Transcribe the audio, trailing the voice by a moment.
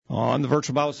On the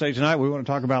virtual Bible study tonight, we want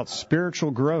to talk about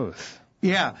spiritual growth.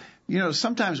 Yeah.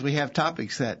 Sometimes we have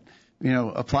topics that,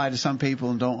 apply to some people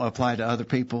and don't apply to other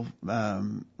people.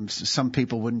 Some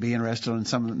people wouldn't be interested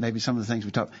in maybe some of the things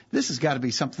we talk. This has got to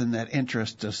be something that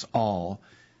interests us all,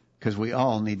 because we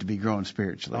all need to be growing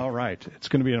spiritually. All right. It's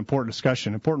going to be an important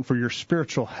discussion, important for your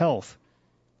spiritual health,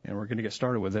 and we're going to get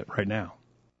started with it right now.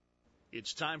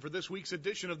 It's time for this week's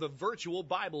edition of the Virtual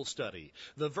Bible Study.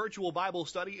 The Virtual Bible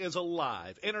Study is a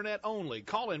live, internet-only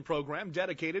call-in program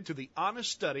dedicated to the honest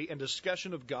study and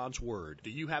discussion of God's Word. Do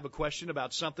you have a question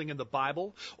about something in the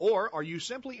Bible? Or are you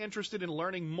simply interested in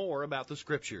learning more about the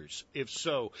Scriptures? If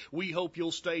so, we hope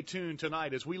you'll stay tuned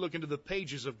tonight as we look into the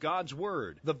pages of God's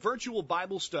Word. The Virtual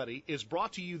Bible Study is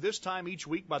brought to you this time each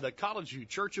week by the College View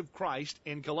Church of Christ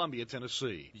in Columbia,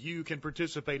 Tennessee. You can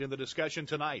participate in the discussion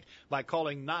tonight by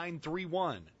calling 931-381-4567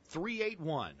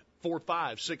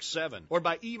 or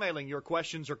by emailing your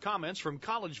questions or comments from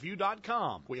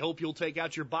collegeview.com. We hope you'll take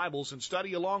out your Bibles and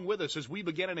study along with us as we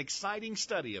begin an exciting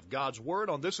study of God's Word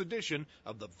on this edition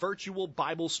of the Virtual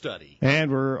Bible Study.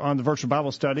 And we're on the Virtual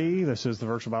Bible Study. This is the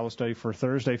Virtual Bible Study for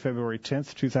Thursday, February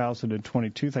 10th,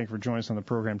 2022. Thank you for joining us on the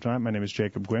program tonight. My name is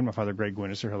Jacob Gwynn. My father, Greg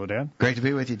Gwynn, is here. Hello, Dad. Great to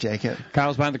be with you, Jacob.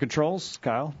 Kyle's behind the controls.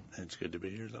 Kyle. It's good to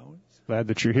be here as always. Glad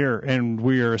that you're here, and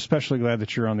we are especially glad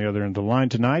that you're on the other end of the line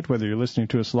tonight, whether you're listening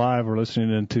to us live or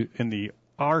listening in the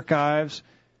archives.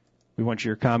 We want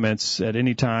your comments at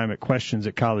any time at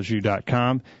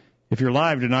questions@collegeview.com. If you're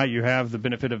live tonight, you have the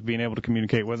benefit of being able to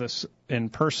communicate with us in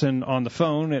person on the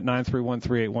phone at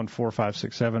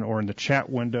 931-381-4567 or in the chat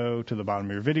window to the bottom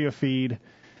of your video feed,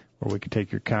 or we can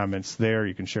take your comments there.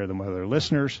 You can share them with other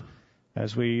listeners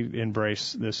as we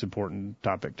embrace this important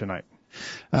topic tonight.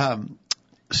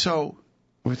 So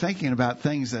we're thinking about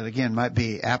things that, again, might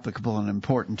be applicable and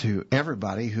important to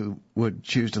everybody who would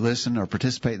choose to listen or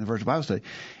participate in the Virtual Bible Study.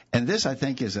 And this, I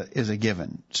think, is a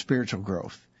given, spiritual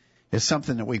growth. It's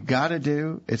something that we've got to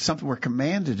do. It's something we're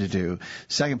commanded to do.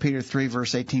 2 Peter 3,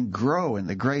 verse 18, grow in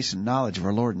the grace and knowledge of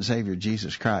our Lord and Savior,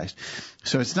 Jesus Christ.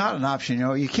 So it's not an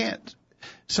option.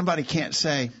 Somebody can't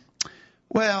say,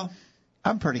 well,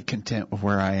 I'm pretty content with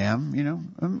where I am.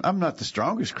 I'm not the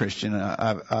strongest Christian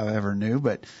I ever knew,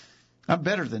 but I'm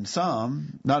better than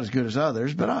some, not as good as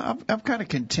others, but I'm kind of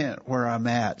content where I'm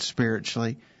at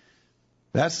spiritually.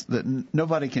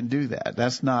 Nobody can do that.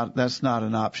 That's not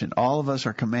an option. All of us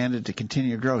are commanded to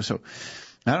continue to grow. So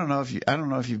I don't know if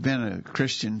you've been a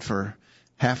Christian for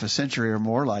half a century or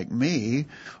more like me,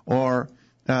 or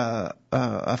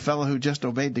a fellow who just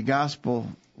obeyed the gospel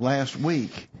last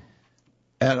week.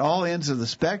 At all ends of the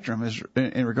spectrum,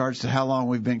 in regards to how long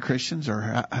we've been Christians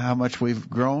or how much we've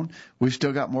grown, we've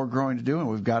still got more growing to do, and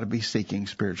we've got to be seeking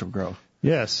spiritual growth.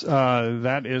 Yes,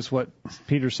 that is what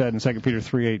Peter said in 2 Peter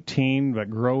 3:18, that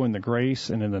grow in the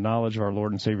grace and in the knowledge of our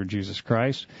Lord and Savior Jesus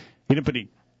Christ. He didn't put any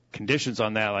conditions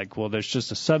on that, like, well, there's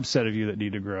just a subset of you that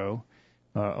need to grow.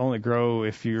 Only grow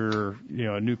if you're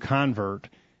a new convert.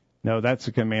 No, that's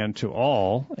a command to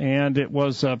all, and it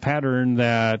was a pattern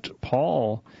that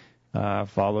Paul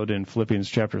followed in Philippians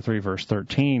chapter 3, verse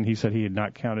 13. He said he had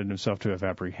not counted himself to have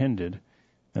apprehended.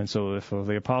 And so if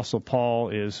the Apostle Paul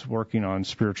is working on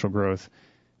spiritual growth,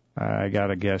 I got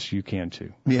to guess you can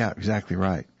too. Yeah, exactly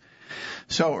right.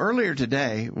 So earlier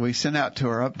today, we sent out to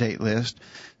our update list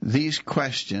these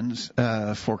questions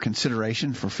for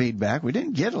consideration, for feedback. We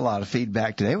didn't get a lot of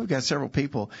feedback today. We've got several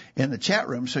people in the chat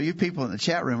room, so you people in the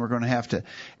chat room are going to have to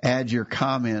add your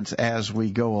comments as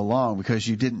we go along because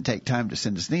you didn't take time to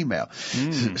send us an email.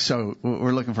 So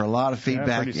we're looking for a lot of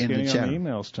feedback in the chat room.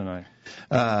 Emails tonight.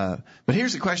 But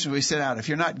here's the question we sent out. If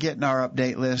you're not getting our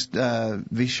update list,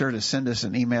 be sure to send us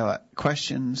an email at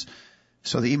questions.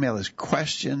 So the email is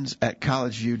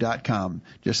questions@collegeview.com.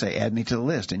 Just say, add me to the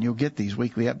list, and you'll get these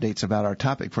weekly updates about our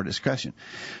topic for discussion.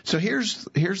 So here's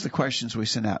the questions we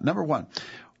sent out. Number one,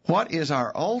 what is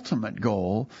our ultimate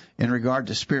goal in regard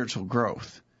to spiritual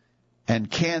growth? And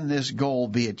can this goal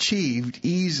be achieved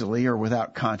easily or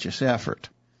without conscious effort?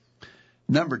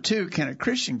 Number two, can a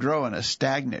Christian grow in a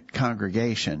stagnant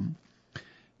congregation?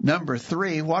 Number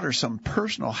three, what are some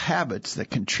personal habits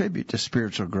that contribute to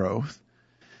spiritual growth?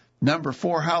 Number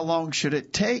four, how long should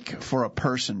it take for a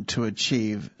person to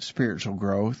achieve spiritual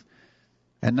growth?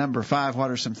 And number five, what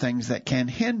are some things that can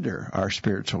hinder our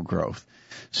spiritual growth?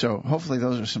 So hopefully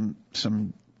those are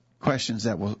some questions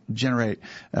that will generate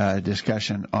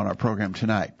discussion on our program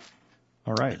tonight.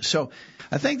 All right. So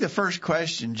I think the first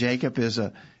question, Jacob, is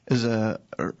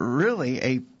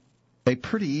really a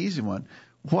pretty easy one.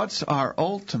 What's our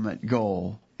ultimate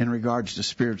goal in regards to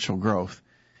spiritual growth?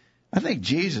 I think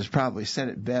Jesus probably said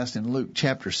it best in Luke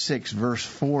chapter 6, verse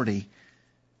 40,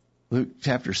 Luke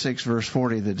chapter 6, verse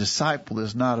 40, the disciple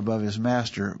is not above his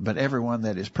master, but everyone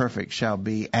that is perfect shall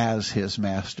be as his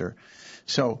master.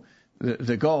 So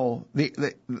the goal,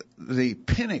 the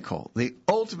pinnacle, the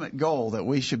ultimate goal that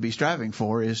we should be striving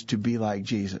for is to be like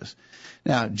Jesus.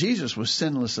 Now, Jesus was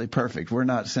sinlessly perfect. We're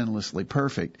not sinlessly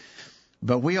perfect,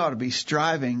 but we ought to be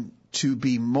striving to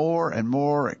be more and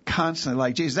more constantly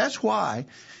like Jesus. That's why,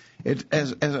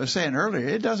 as I was saying earlier,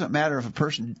 it doesn't matter if a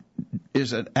person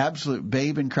is an absolute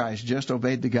babe in Christ, just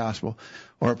obeyed the gospel,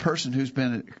 or a person who's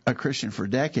been a Christian for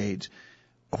decades.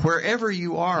 Wherever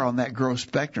you are on that growth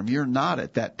spectrum, you're not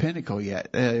at that pinnacle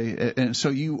yet. And so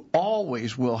you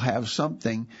always will have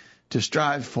something to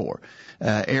strive for,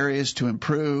 areas to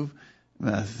improve,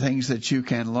 things that you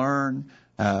can learn,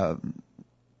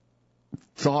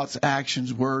 thoughts,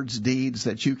 actions, words, deeds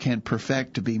that you can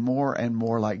perfect to be more and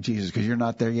more like Jesus, because you're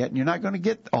not there yet, and you're not going to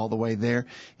get all the way there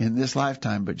in this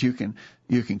lifetime, but you can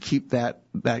keep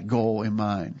that goal in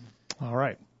mind. All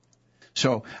right.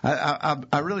 So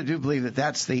I really do believe that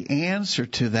that's the answer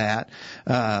to that.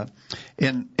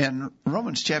 In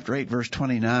Romans chapter 8, verse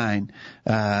 29,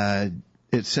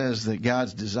 it says that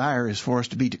God's desire is for us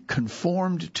to be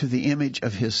conformed to the image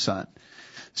of His Son.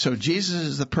 So Jesus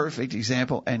is the perfect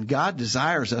example, and God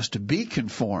desires us to be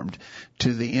conformed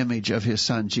to the image of His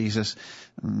Son, Jesus.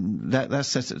 That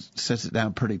sets it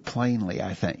down pretty plainly,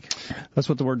 I think. That's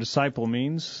what the word disciple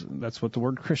means. That's what the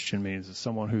word Christian means. It's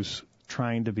someone who's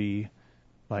trying to be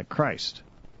like Christ.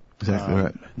 Exactly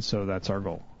right. And so that's our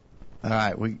goal. All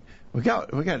right, we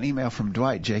got an email from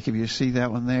Dwight. Jacob, you see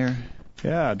that one there?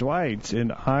 Yeah, Dwight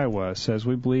in Iowa says,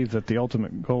 we believe that the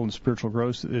ultimate goal in spiritual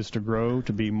growth is to grow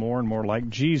to be more and more like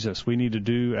Jesus. We need to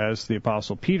do as the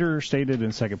Apostle Peter stated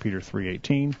in 2 Peter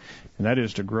 3:18, and that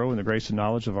is to grow in the grace and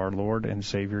knowledge of our Lord and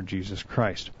Savior Jesus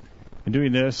Christ. In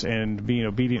doing this and being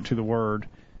obedient to the Word,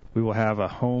 we will have a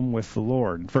home with the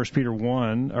Lord. 1 Peter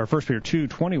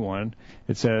 2:21,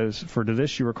 it says, for to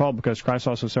this you were called, because Christ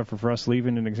also suffered for us,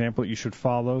 leaving an example that you should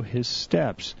follow His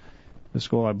steps. This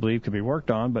goal, I believe, can be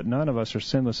worked on, but none of us are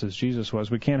sinless as Jesus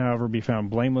was. We can, however, be found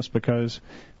blameless because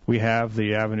we have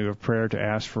the avenue of prayer to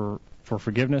ask for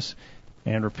forgiveness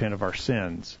and repent of our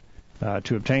sins.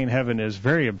 To obtain heaven is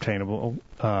very obtainable,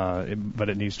 but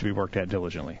it needs to be worked at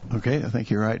diligently. Okay, I think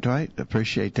you're right, Dwight.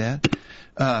 Appreciate that.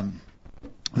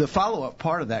 The follow-up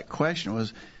part of that question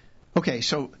was, okay,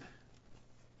 so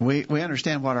we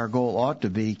understand what our goal ought to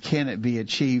be. Can it be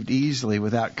achieved easily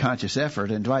without conscious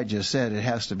effort? And Dwight just said it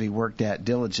has to be worked at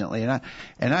diligently.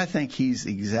 And I think he's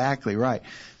exactly right.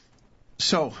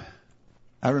 So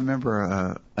I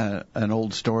remember an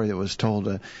old story that was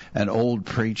told. An old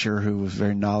preacher who was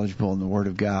very knowledgeable in the Word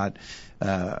of God.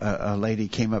 A lady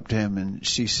came up to him and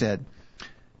she said,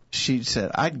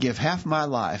 I'd give half my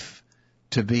life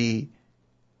to be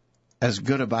as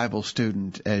good a Bible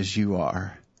student as you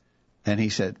are. And he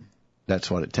said, that's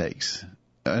what it takes.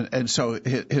 And so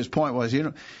his point was,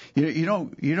 you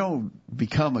don't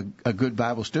become a good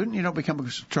Bible student. You don't become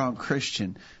a strong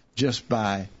Christian just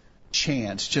by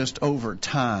chance, just over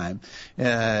time.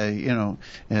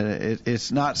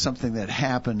 It's not something that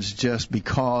happens just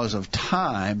because of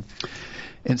time.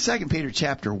 In 2 Peter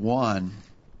chapter 1,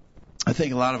 I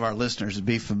think a lot of our listeners would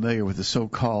be familiar with the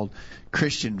so-called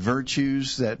Christian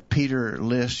virtues that Peter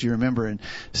lists. You remember in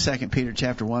 2 Peter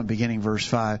chapter 1, beginning verse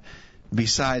 5,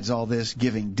 besides all this,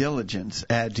 giving diligence,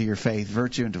 add to your faith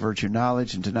virtue, and to virtue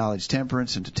knowledge, and to knowledge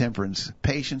temperance, and to temperance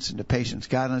patience, and to patience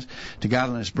godliness, to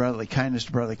godliness brotherly kindness,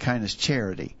 to brotherly kindness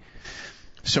charity.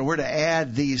 So we're to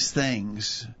add these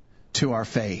things to our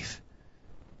faith.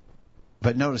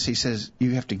 But notice he says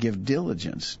you have to give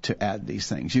diligence to add these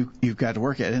things. You've got to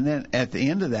work at it. And then at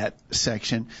the end of that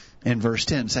section, in verse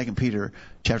 10, 2 Peter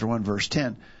chapter 1, verse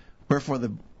 10, wherefore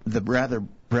the rather,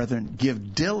 brethren,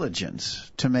 give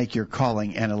diligence to make your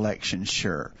calling and election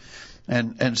sure.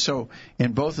 And so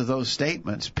in both of those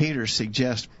statements, Peter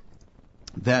suggests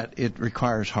that it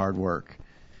requires hard work.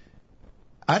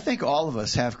 I think all of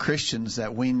us have Christians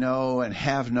that we know and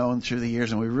have known through the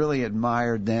years, and we really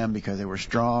admired them because they were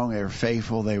strong, they were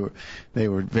faithful, they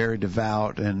were very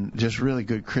devout, and just really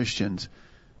good Christians.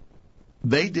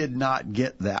 They did not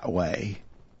get that way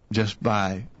just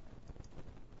by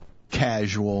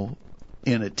casual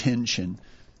inattention.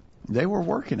 They were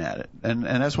working at it, and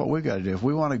that's what we've got to do. If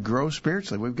we want to grow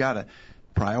spiritually, we've got to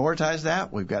prioritize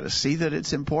that. We've got to see that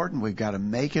it's important. We've got to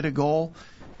make it a goal.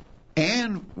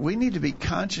 And we need to be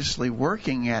consciously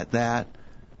working at that,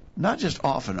 not just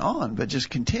off and on, but just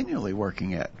continually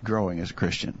working at growing as a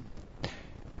Christian.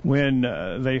 When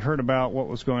they heard about what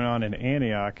was going on in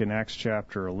Antioch in Acts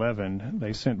chapter 11,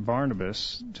 they sent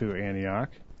Barnabas to Antioch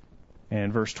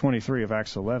And verse 23 of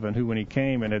Acts 11, who when he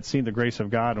came and had seen the grace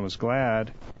of God and was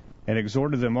glad, and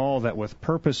exhorted them all that with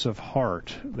purpose of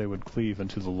heart they would cleave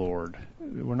unto the Lord.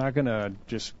 We're not going to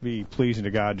just be pleasing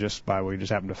to God just by we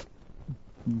just happen to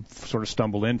sort of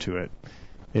stumble into it.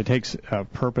 It takes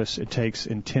purpose. It takes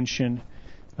intention.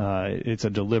 It's a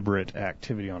deliberate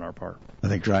activity on our part. I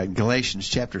think right. Galatians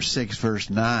chapter 6, verse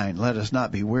 9, let us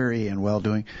not be weary in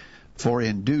well-doing, for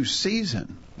in due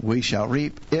season we shall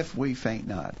reap if we faint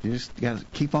not. You just got to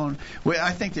keep on.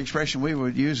 I think the expression we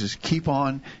would use is keep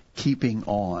on keeping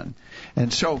on.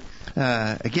 And so,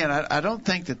 again, I don't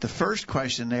think that the first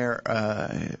question there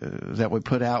that we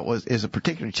put out is a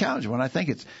particularly challenging one. I think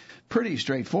it's pretty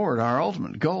straightforward. Our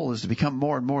ultimate goal is to become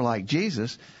more and more like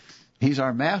Jesus. He's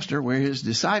our master. We're his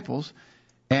disciples.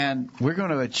 And we're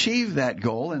going to achieve that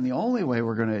goal, and the only way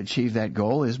we're going to achieve that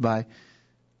goal is by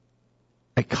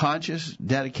a conscious,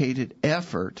 dedicated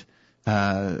effort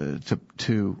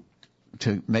to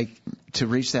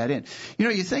reach that end. You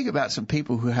know, you think about some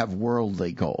people who have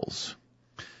worldly goals.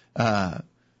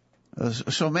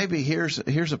 So maybe here's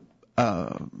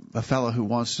a fellow who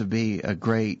wants to be a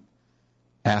great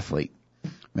athlete.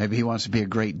 Maybe he wants to be a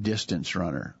great distance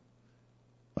runner.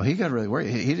 Well, he got to really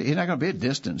worry. He's not going to be a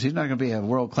distance. He's not going to be a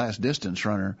world-class distance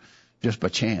runner just by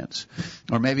chance.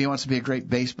 Or maybe he wants to be a great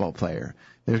baseball player.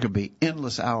 There's going to be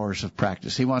endless hours of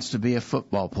practice. He wants to be a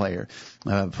football player,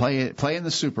 play in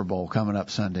the Super Bowl coming up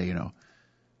Sunday. You know,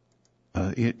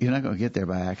 you're not going to get there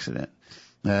by accident.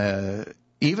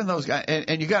 Even those guys,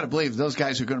 and you got to believe those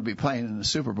guys who are going to be playing in the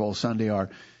Super Bowl Sunday are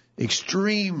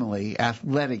extremely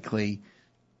athletically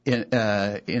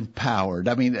empowered.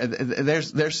 I mean,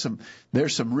 there's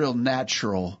some real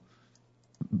natural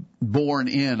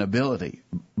born-in ability,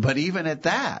 but even at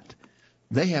that,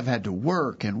 they have had to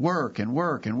work and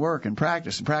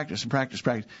practice and practice and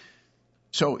practice.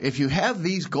 So if you have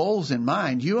these goals in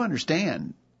mind, you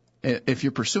understand if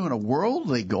you're pursuing a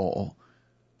worldly goal,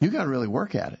 you got to really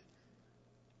work at it.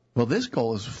 Well, this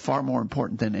goal is far more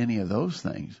important than any of those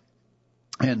things.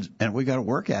 And we got to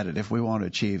work at it if we want to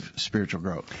achieve spiritual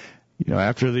growth. You know,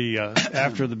 after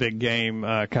the big game,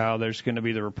 Kyle, there's going to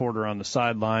be the reporter on the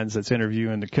sidelines that's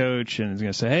interviewing the coach, and he's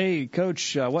going to say, "Hey,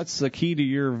 coach, what's the key to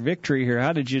your victory here?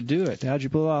 How did you do it? How'd you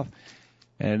pull it off?"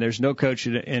 And there's no coach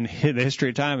in the history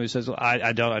of time who says, well,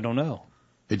 "I don't know."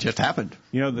 It just happened.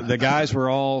 You know, the guys were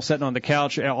all sitting on the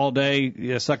couch all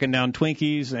day, sucking down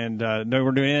Twinkies, and no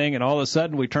one doing anything. And all of a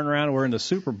sudden, we turn around and we're in the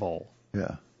Super Bowl.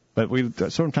 Yeah. But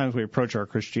sometimes we approach our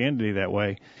Christianity that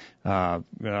way. I'll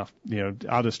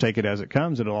just take it as it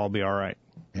comes. It'll all be all right.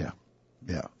 Yeah.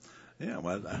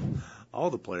 Well, all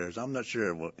the players. I'm not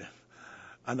sure.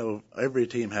 I know every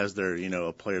team has their,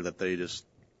 a player that they just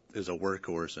is a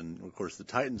workhorse, and of course the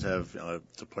Titans have a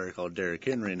player called Derrick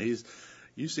Henry, and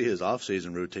you see his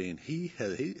off-season routine.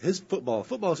 His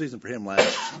football season for him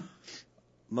lasts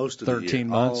most of the year, 13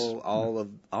 months,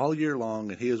 all year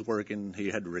long, and he is working. He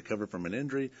had to recover from an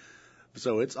injury.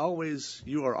 So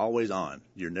you are always on.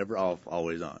 You're never off,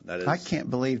 always on. That is. I can't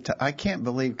believe,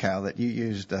 Kyle, that you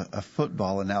used a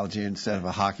football analogy instead of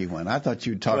a hockey one. I thought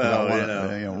you'd talk about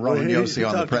Roman Yossi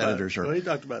on the Predators. He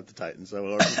talked about the Titans,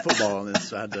 or football, and then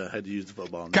so I had to use the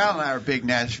football analogy. Kyle and I are big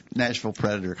Nashville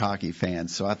Predator hockey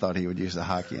fans, so I thought he would use the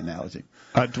hockey analogy.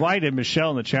 Dwight and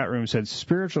Michelle in the chat room said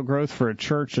spiritual growth for a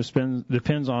church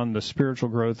depends on the spiritual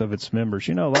growth of its members.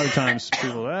 You know, a lot of times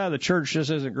people, the church just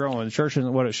isn't growing. The church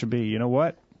isn't what it should be. You know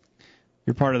what?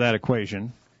 You're part of that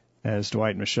equation, as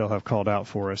Dwight and Michelle have called out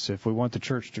for us. If we want the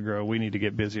church to grow, we need to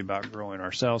get busy about growing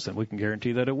ourselves, and we can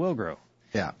guarantee that it will grow.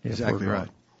 Yeah, exactly right.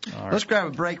 All right. Let's grab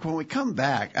a break. When we come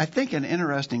back, I think an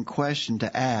interesting question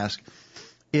to ask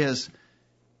is,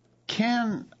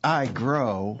 can I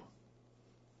grow?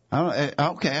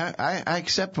 I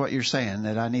accept what you're saying,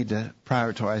 that I need to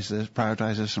prioritize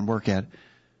this and work at it.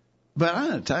 But I'm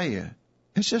going to tell you,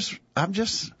 I'm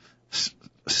just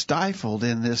stifled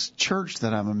in this church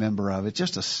that I'm a member of. They're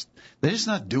just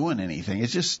not doing anything.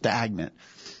 It's just stagnant.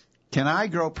 Can I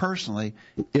grow personally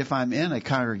if I'm in a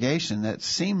congregation that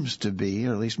seems to be,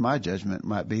 or at least my judgment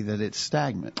might be, that it's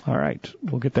stagnant? All right.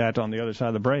 We'll get that on the other side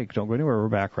of the break. Don't go anywhere. We're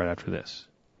back right after this.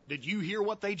 Did you hear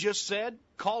what they just said?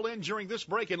 Call in during this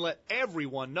break and let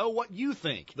everyone know what you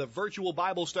think. The virtual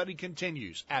Bible study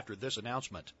continues after this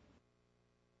announcement.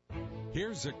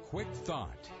 Here's a quick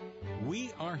thought.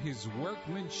 We are his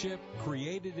workmanship,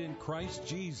 created in Christ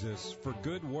Jesus for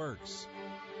good works,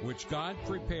 which God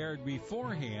prepared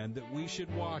beforehand that we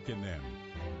should walk in them.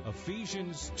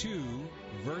 Ephesians 2,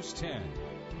 verse 10.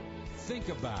 Think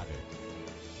about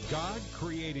it. God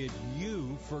created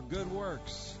you for good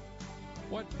works.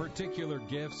 What particular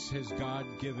gifts has God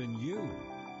given you?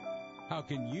 How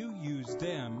can you use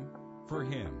them for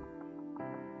Him.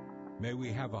 May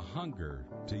we have a hunger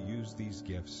to use these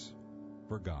gifts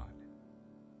for God.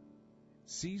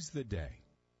 Seize the day.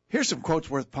 Here's some quotes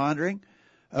worth pondering.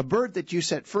 A bird that you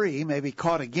set free may be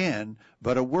caught again,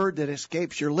 but a word that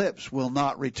escapes your lips will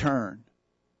not return.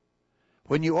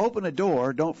 When you open a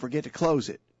door, don't forget to close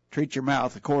it. Treat your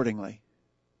mouth accordingly.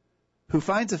 Who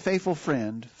finds a faithful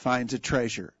friend finds a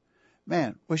treasure.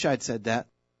 Man, wish I'd said that.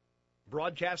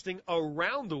 Broadcasting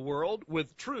around the world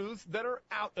with truths that are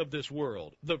out of this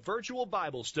world. The Virtual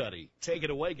Bible Study. Take it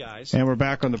away, guys. And we're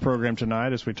back on the program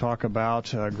tonight as we talk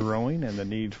about growing and the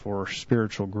need for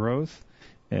spiritual growth.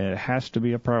 It has to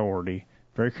be a priority.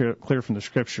 Very clear from the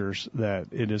Scriptures that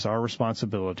it is our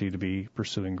responsibility to be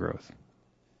pursuing growth.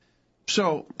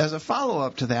 So, as a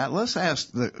follow-up to that, let's ask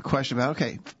the question about,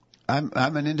 okay, I'm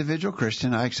an individual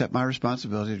Christian. I accept my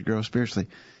responsibility to grow spiritually.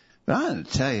 But I'm going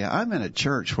to tell you, I'm in a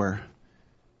church where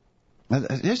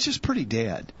it's just pretty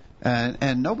dead.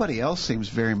 And nobody else seems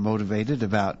very motivated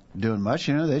about doing much.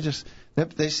 You know,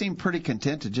 they seem pretty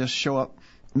content to just show up.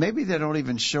 Maybe they don't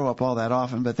even show up all that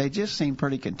often, but they just seem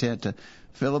pretty content to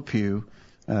fill a pew,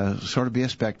 sort of be a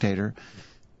spectator.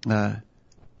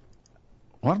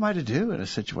 What am I to do in a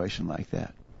situation like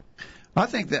that? I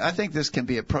think this can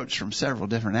be approached from several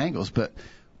different angles, but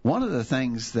one of the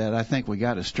things that I think we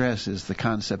got to stress is the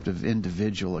concept of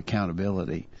individual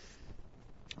accountability.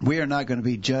 We are not going to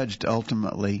be judged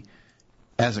ultimately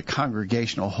as a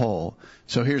congregational whole.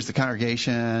 So here's the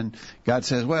congregation. God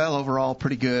says, well, overall,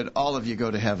 pretty good. All of you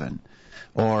go to heaven.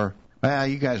 Or, well,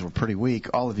 you guys were pretty weak.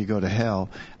 All of you go to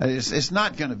hell. It's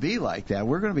not going to be like that.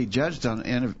 We're going to be judged on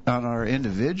our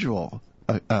individual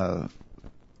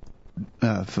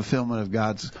fulfillment of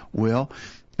God's will.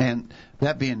 And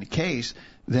that being the case,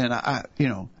 then I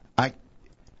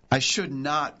should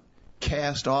not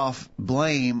cast off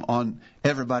blame on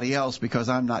everybody else because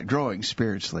I'm not growing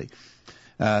spiritually.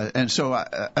 And so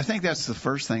I think that's the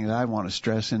first thing that I want to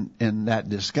stress in that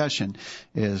discussion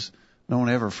is don't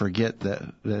ever forget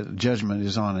that judgment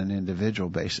is on an individual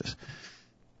basis.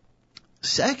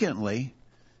 Secondly,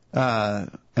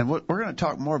 and we're going to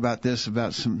talk more about this,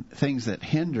 about some things that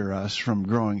hinder us from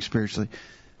growing spiritually.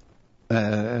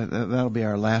 That'll be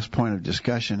our last point of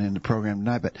discussion in the program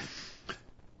tonight. But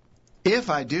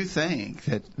if I do think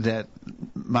that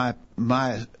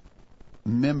my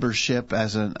membership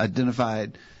as an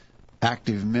identified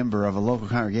active member of a local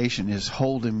congregation is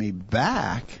holding me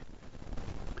back,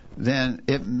 then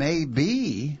it may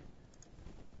be,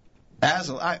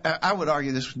 I would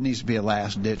argue this needs to be a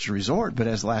last-ditch resort, but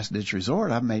as a last-ditch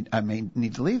resort, I may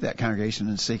need to leave that congregation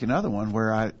and seek another one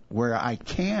where I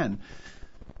can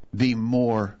be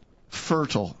more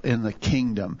fertile in the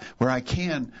kingdom, where I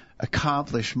can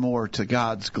accomplish more to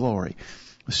God's glory.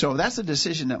 So that's a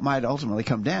decision that might ultimately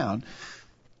come down.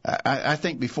 I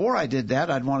think before I did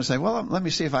that, I'd want to say, well, let me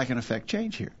see if I can affect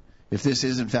change here. If this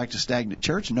is, in fact, a stagnant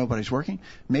church and nobody's working,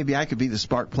 maybe I could be the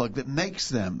spark plug that makes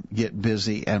them get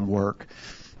busy and work.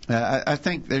 I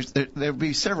think there'll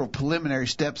be several preliminary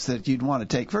steps that you'd want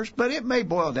to take first, but it may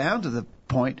boil down to the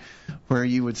point where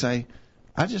you would say,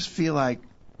 I just feel like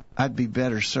I'd be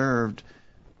better served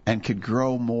and could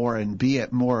grow more and be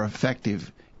more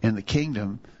effective in the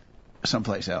kingdom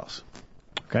someplace else.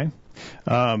 Okay.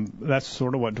 That's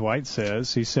sort of what Dwight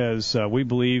says. He says, we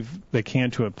believe they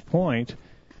can to a point.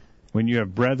 When you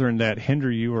have brethren that hinder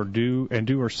you or do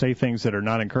or say things that are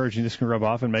not encouraging, this can rub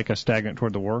off and make us stagnant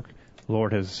toward the work the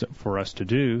Lord has for us to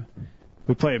do.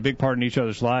 We play a big part in each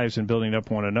other's lives in building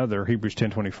up one another. Hebrews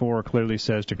 10:24 clearly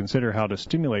says to consider how to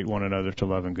stimulate one another to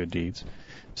love and good deeds.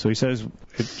 So he says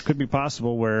it could be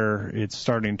possible where it's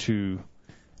starting to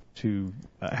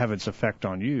have its effect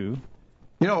on you.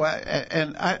 You know,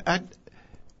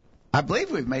 I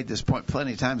believe we've made this point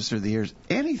plenty of times through the years.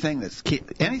 Anything that's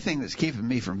keeping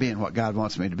me from being what God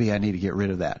wants me to be, I need to get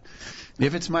rid of that.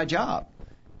 If it's my job,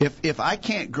 if I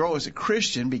can't grow as a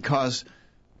Christian because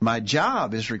my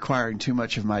job is requiring too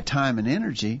much of my time and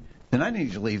energy, then I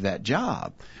need to leave that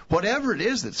job. Whatever it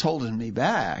is that's holding me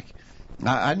back,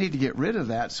 I need to get rid of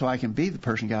that so I can be the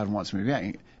person God wants me to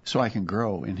be, so I can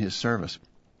grow in His service.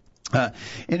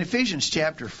 In Ephesians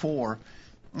chapter 4,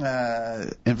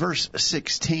 in verse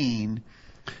 16,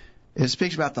 it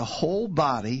speaks about the whole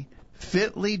body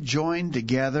fitly joined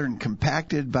together and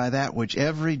compacted by that which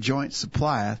every joint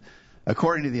supplieth,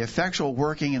 according to the effectual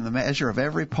working in the measure of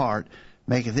every part,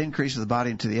 maketh increase of the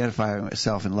body into the edifying of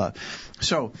itself in love.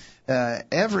 So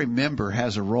every member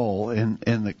has a role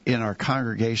in our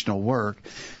congregational work,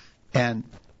 and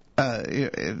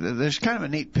there's kind of a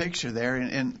neat picture there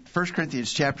in 1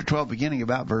 Corinthians chapter 12, beginning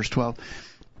about verse 12.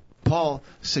 Paul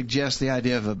suggests the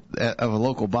idea of a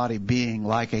local body being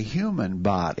like a human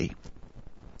body.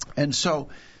 And so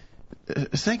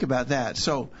think about that.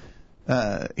 So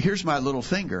here's my little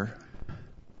finger.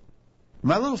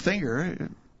 My little finger,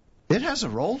 it has a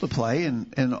role to play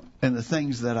in the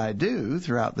things that I do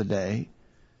throughout the day.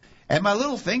 And my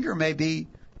little finger may be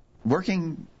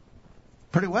working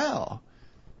pretty well.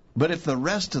 But if the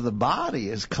rest of the body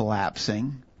is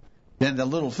collapsing, then the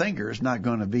little finger is not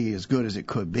going to be as good as it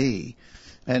could be.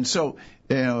 And so,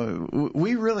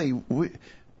 we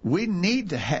need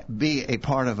to be a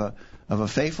part of a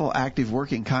faithful, active,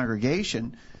 working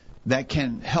congregation that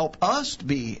can help us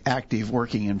be active,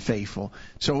 working, and faithful.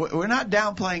 So we're not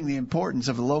downplaying the importance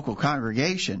of the local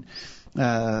congregation.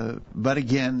 But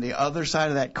again, the other side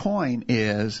of that coin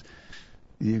is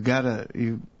you've got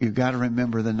to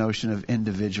remember the notion of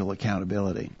individual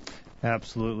accountability.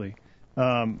 Absolutely.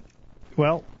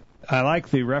 Well, I like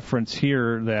the reference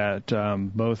here that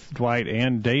both Dwight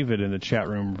and David in the chat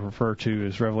room refer to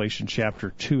as Revelation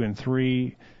chapter 2 and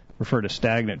 3, refer to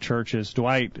stagnant churches.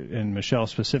 Dwight and Michelle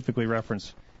specifically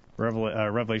reference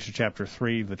Revelation chapter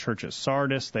 3, the church at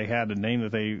Sardis. They had a name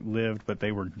that they lived, but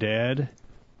they were dead.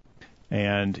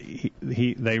 And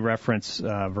they reference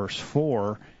verse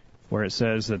 4, where it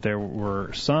says that there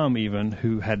were some even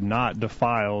who had not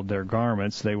defiled their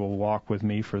garments. They will walk with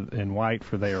me in white,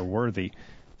 for they are worthy.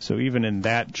 So even in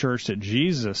that church that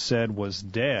Jesus said was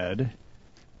dead,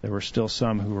 there were still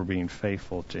some who were being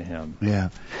faithful to him. Yeah.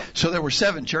 So there were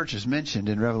 7 churches mentioned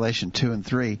in Revelation 2 and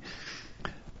 3.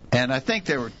 And I think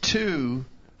there were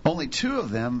only 2 of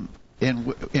them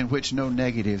in which no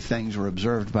negative things were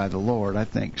observed by the Lord. I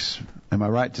think, am I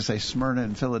right to say Smyrna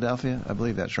and Philadelphia? I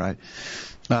believe that's right.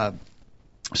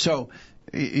 So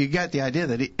you got the idea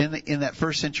that in that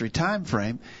first century time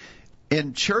frame,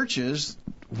 in churches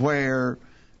where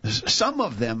some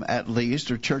of them at least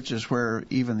are churches where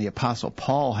even the Apostle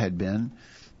Paul had been,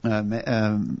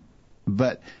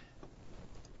 but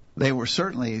they were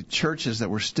certainly churches that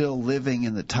were still living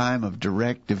in the time of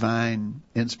direct divine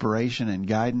inspiration and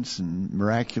guidance and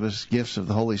miraculous gifts of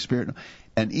the Holy Spirit.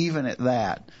 And even at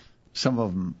that, some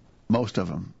of them, most of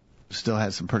them, still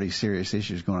had some pretty serious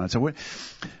issues going on. So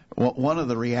one of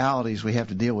the realities we have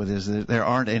to deal with is that there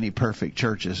aren't any perfect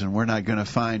churches, and we're not going to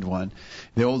find one.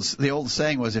 The old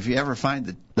saying was, if you ever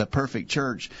find the perfect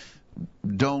church,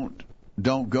 don't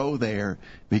go there,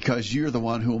 because you're the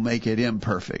one who will make it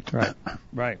imperfect.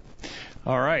 Right.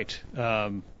 All right.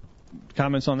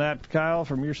 Comments on that, Kyle,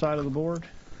 from your side of the board?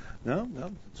 No,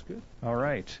 that's good. All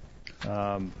right.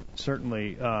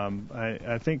 Certainly.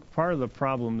 I think part of the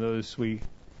problem, though, is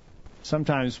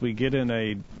sometimes we get in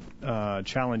a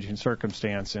challenging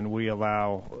circumstance and we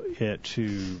allow it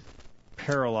to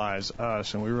paralyze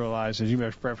us, and we realize, as you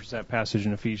referenced that passage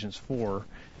in Ephesians 4,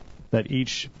 that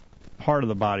each part of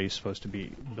the body is supposed to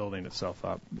be building itself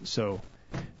up. So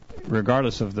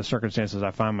regardless of the circumstances I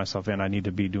find myself in, I need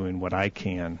to be doing what I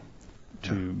can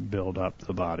to build up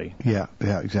the body. Yeah,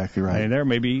 exactly right. And there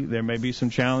may be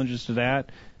some challenges to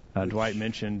that. Dwight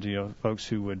mentioned, folks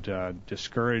who would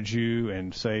discourage you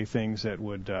and say things that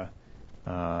would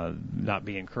not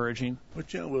be encouraging.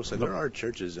 But we'll say there are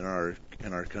churches in our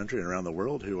country and around the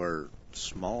world who are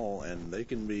small, and it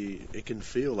can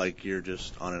feel like you're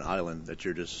just on an island, that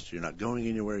you're not going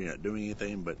anywhere, you're not doing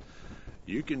anything, but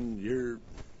you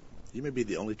may be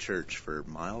the only church for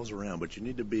miles around, but you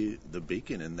need to be the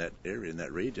beacon in that area, in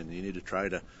that region. You need to try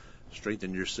to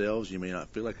strengthen yourselves. You may not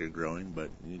feel like you're growing, but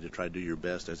you need to try to do your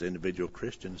best as individual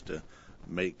Christians to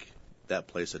make that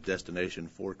place a destination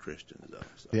for Christians.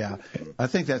 So. Yeah, I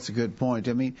think that's a good point.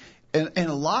 I mean, in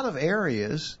a lot of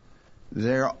areas,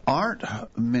 there aren't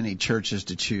many churches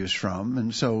to choose from.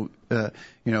 And so,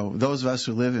 those of us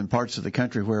who live in parts of the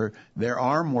country where there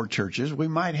are more churches, we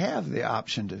might have the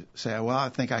option to say, well, I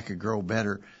think I could grow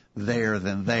better there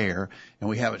than there. And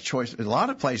we have a choice. A lot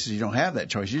of places you don't have that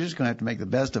choice. You're just going to have to make the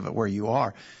best of it where you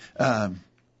are.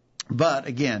 But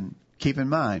again, keep in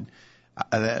mind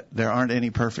that there aren't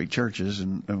any perfect churches,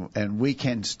 and we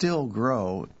can still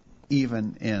grow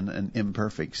even in an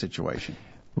imperfect situation.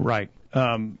 Right.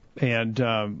 And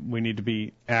we need to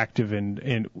be active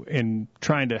in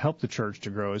trying to help the church to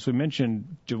grow. As we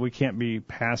mentioned, we can't be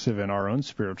passive in our own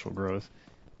spiritual growth.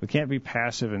 We can't be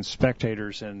passive and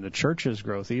spectators in the church's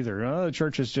growth either. Oh, the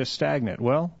church is just stagnant.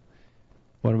 Well,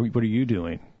 what are you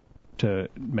doing to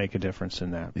make a difference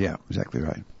in that? Yeah, exactly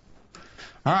right.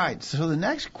 All right, so the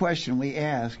next question we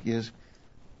ask is,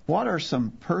 what are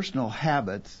some personal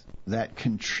habits that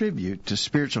contribute to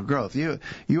spiritual growth? You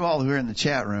all who are in the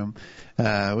chat room,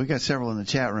 we've got several in the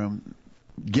chat room,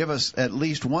 give us at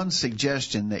least one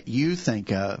suggestion that you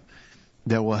think of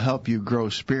that will help you grow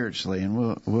spiritually,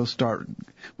 and we'll start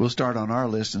on our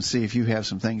list and see if you have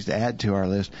some things to add to our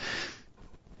list.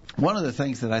 one of the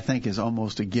things that I think is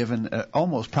almost a given,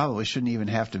 almost probably shouldn't even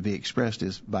have to be expressed,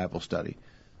 is Bible study.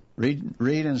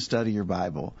 Read and study your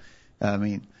Bible. I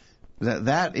mean,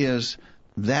 that is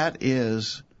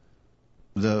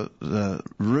the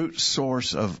root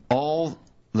source of all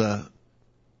the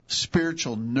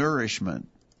spiritual nourishment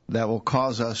that will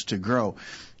cause us to grow.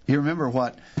 You remember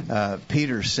what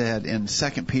Peter said in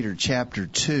 2 Peter chapter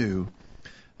 2,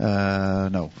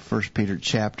 1 Peter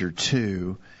chapter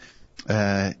 2,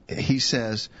 he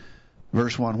says,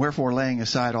 verse 1, "Wherefore laying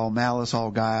aside all malice,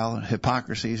 all guile,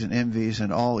 hypocrisies, and envies,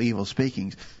 and all evil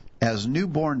speakings, as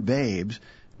newborn babes,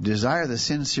 desire the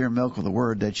sincere milk of the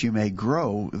word, that you may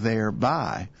grow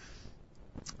thereby."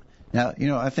 Now,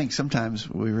 I think sometimes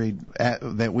we read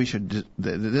that we should,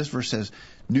 this verse says,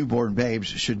 newborn babes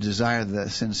should desire the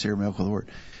sincere milk of the word.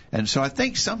 And so I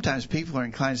think sometimes people are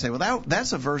inclined to say, well,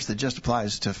 that's a verse that just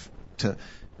applies to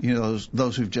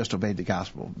those who've just obeyed the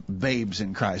gospel, babes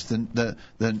in Christ,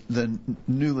 the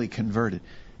newly converted.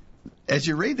 As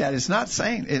you read that, it's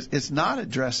not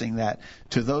addressing that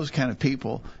to those kind of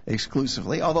people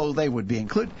exclusively, although they would be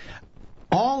included.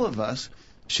 All of us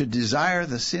should desire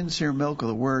the sincere milk of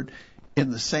the word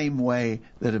in the same way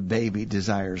that a baby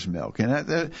desires milk. And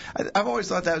I've always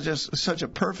thought that was just such a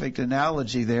perfect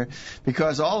analogy there,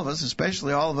 because all of us,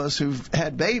 especially all of us who've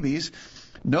had babies,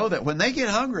 know that when they get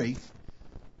hungry,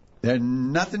 there's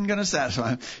nothing going to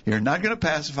satisfy them. You're not going to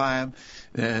pacify them.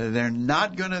 They're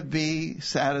not going to be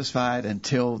satisfied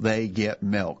until they get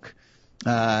milk.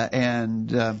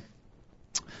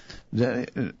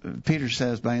 Peter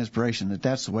says by inspiration that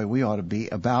that's the way we ought to be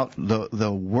about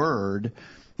the Word,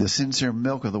 the sincere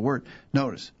milk of the Word.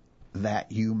 Notice,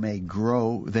 that you may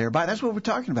grow thereby. That's what we're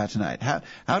talking about tonight.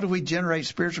 How do we generate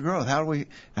spiritual growth? How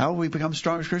do we become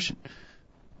strong as Christians?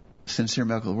 Sincere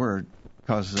milk of the Word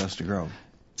causes us to grow.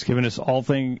 God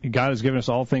has given us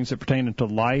all things that pertain unto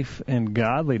life and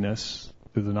godliness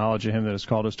through the knowledge of Him that has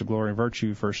called us to glory and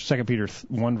virtue. 2 Peter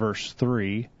 1 verse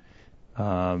 3.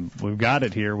 We've got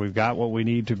it here. We've got what we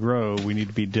need to grow. We need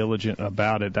to be diligent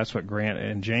about it. That's what Grant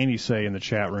and Janie say in the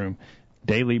chat room.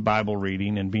 Daily Bible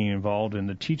reading and being involved in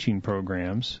the teaching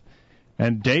programs.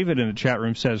 And David in the chat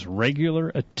room says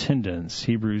regular attendance.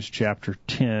 Hebrews chapter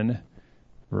 10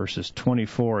 verses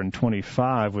 24 and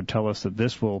 25 would tell us that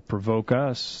this will provoke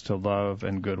us to love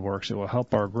and good works. It will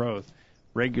help our growth.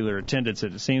 Regular attendance.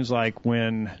 It seems like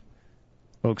when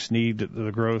folks need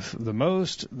the growth the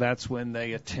most, that's when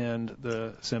they attend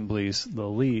the assemblies the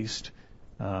least,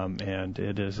 and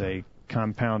it is a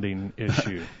compounding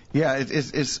issue. Yeah,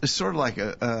 it's sort of like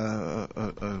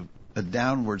a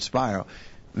downward spiral.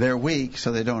 They're weak,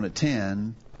 so they don't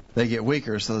attend. They get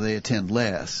weaker, so they attend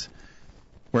less.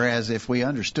 Whereas if we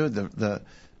understood the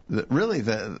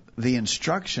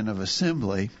instruction of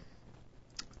assembly,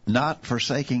 not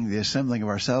forsaking the assembling of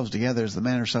ourselves together as the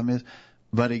manner of some is,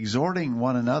 but exhorting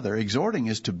one another. Exhorting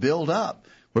is to build up.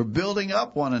 We're building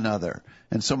up one another,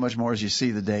 and so much more as you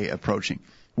see the day approaching.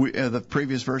 The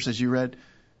previous verses you read,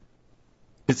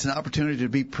 it's an opportunity to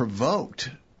be provoked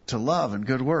to love and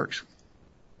good works.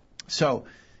 So,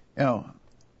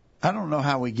 I don't know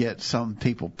how we get some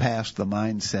people past the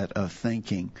mindset of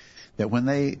thinking that when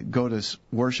they go to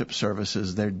worship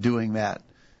services, they're doing that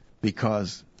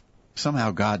because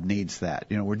somehow God needs that.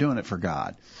 We're doing it for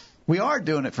God. We are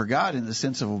doing it for God in the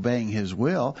sense of obeying His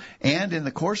will, and in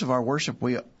the course of our worship,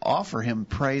 we offer Him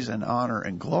praise and honor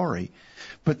and glory.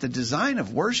 But the design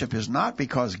of worship is not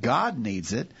because God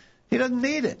needs it. He doesn't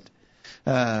need it.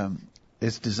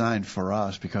 It's designed for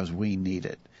us because we need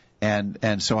it.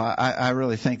 And so I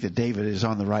really think that David is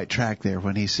on the right track there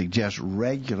when he suggests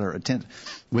regular attendance,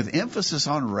 with emphasis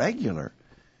on regular.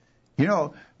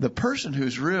 The person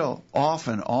who's real off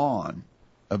and on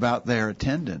about their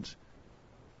attendance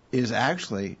is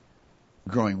actually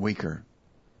growing weaker.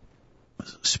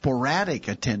 Sporadic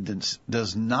attendance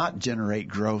does not generate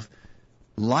growth.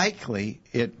 Likely,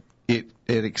 it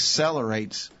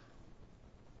accelerates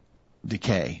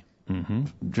decay,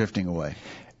 drifting away.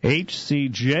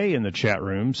 HCJ in the chat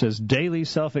room says daily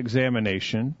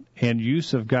self-examination and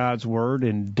use of God's Word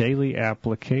in daily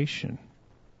application.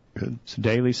 Good. So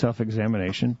daily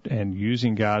self-examination and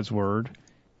using God's Word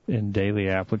in daily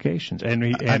applications. And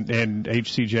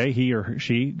HCJ, he or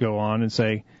she, go on and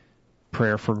say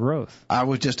prayer for growth. I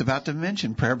was just about to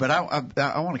mention prayer, but I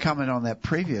want to comment on that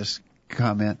previous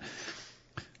comment.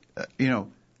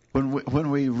 When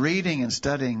we're reading and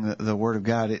studying the Word of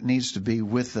God, it needs to be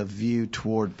with a view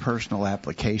toward personal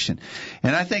application.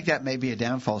 And I think that may be a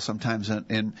downfall sometimes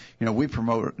in we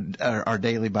promote our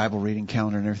daily Bible reading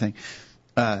calendar and everything.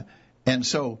 And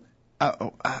so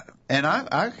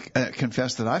I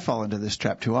confess that I fall into this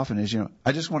trap too often. Is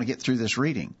I just want to get through this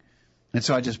reading, and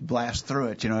so I just blast through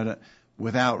it.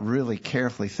 Without really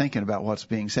carefully thinking about what's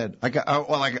being said. I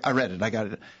read it. I got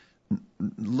it.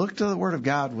 Look to the Word of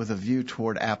God with a view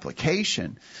toward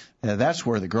application. That's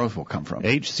where the growth will come from.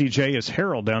 HCJ is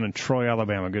Harold down in Troy,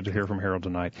 Alabama. Good to hear from Harold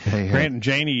tonight. Hey. Grant and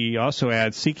Janie also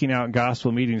add seeking out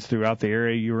gospel meetings throughout the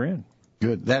area you were in.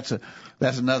 Good. That's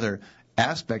another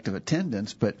aspect of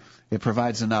attendance, but it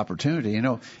provides an opportunity.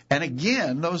 And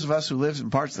again, those of us who live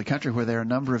in parts of the country where there are a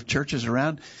number of churches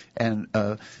around, and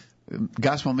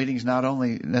gospel meetings not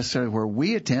only necessarily where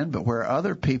we attend, but where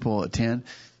other people attend,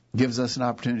 gives us an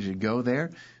opportunity to go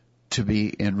there, to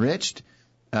be enriched,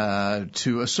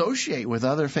 to associate with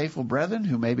other faithful brethren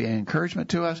who may be an encouragement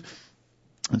to us.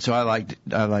 And so I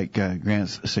like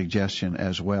Grant's suggestion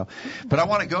as well. But I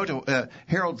want to go to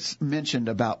Harold mentioned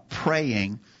about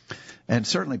praying, and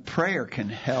certainly prayer can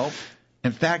help.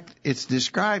 In fact, it's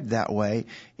described that way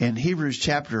in Hebrews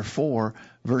chapter 4,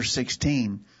 verse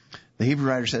 16. The Hebrew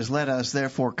writer says, "Let us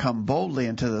therefore come boldly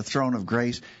into the throne of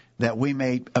grace, that we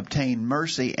may obtain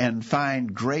mercy and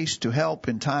find grace to help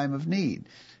in time of need."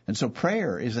 And so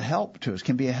prayer is a help to us,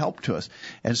 can be a help to us.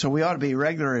 And so we ought to be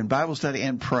regular in Bible study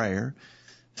and prayer,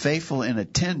 faithful in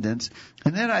attendance.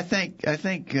 And then I think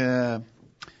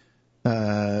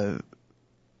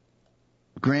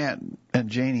Grant and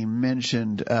Janie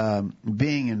mentioned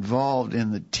being involved in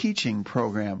the teaching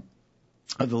program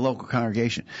of the local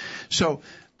congregation. So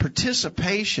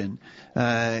participation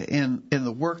in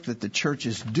the work that the church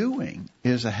is doing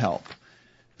is a help.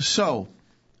 So,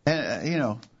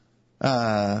 I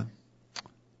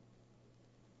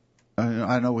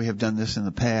know we have done this in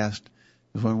the past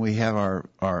when we have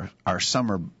our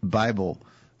summer Bible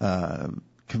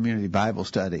community Bible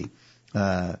study.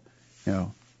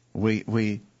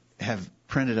 We have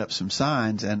printed up some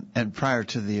signs, and prior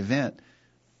to the event,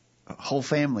 whole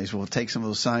families will take some of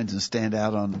those signs and stand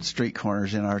out on street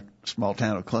corners in our small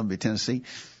town of Columbia, Tennessee,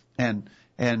 and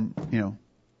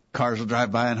cars will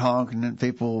drive by and honk, and then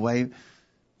people will wave.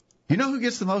 You know who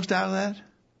gets the most out of that?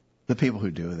 The people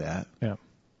who do that. Yeah.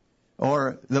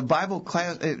 Or the Bible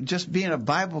class, just being a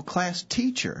Bible class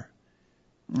teacher.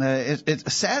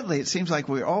 Sadly, it seems like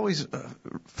we're always,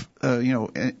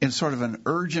 in sort of an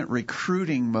urgent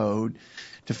recruiting mode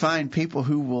to find people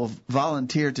who will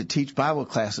volunteer to teach Bible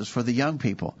classes for the young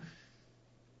people,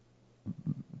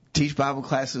 teach Bible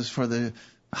classes for the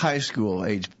high school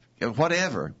age,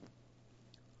 whatever.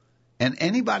 And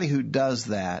anybody who does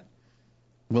that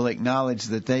will acknowledge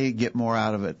that they get more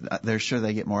out of it. They're sure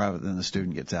they get more out of it than the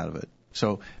student gets out of it.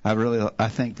 So I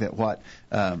think that what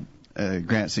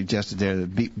Grant suggested there,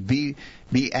 that be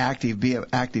active, be an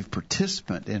active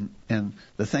participant in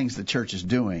the things the church is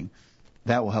doing.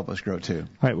 That will help us grow too.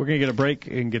 All right, we're going to get a break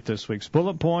and get this week's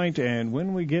bullet point, and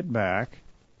when we get back,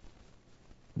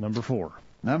 number 4.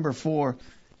 Number 4.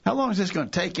 How long is this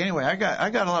going to take anyway? I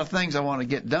got a lot of things I want to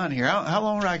get done here. How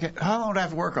long do I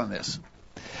have to work on this?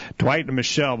 Dwight and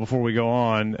Michelle, before we go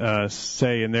on,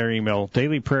 say in their email,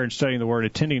 daily prayer and studying the Word,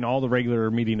 attending all the regular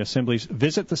meeting assemblies,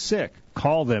 visit the sick,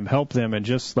 call them, help them, and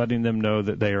just letting them know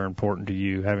that they are important to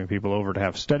you, having people over to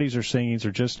have studies or singings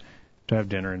or just to have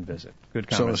dinner and visit. Good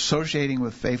comment. So associating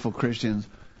with faithful Christians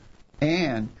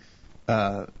and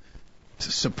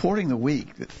supporting the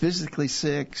weak, physically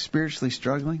sick, spiritually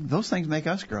struggling, those things make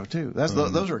us grow too.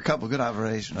 Those are a couple of good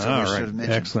observations. All right,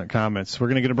 excellent comments. We're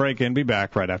going to get a break and be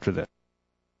back right after this.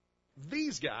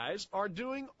 These guys are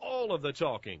doing all of the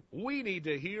talking. We need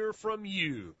to hear from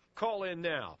you. Call in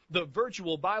now. The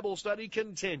virtual Bible study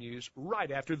continues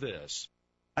right after this.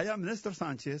 I am Nestor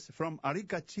Sanchez from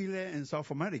Arica, Chile in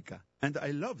South America, and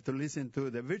I love to listen to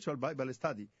the virtual Bible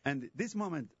study. And this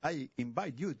moment, I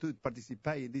invite you to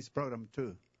participate in this program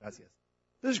too. Gracias.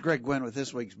 This is Greg Gwynn with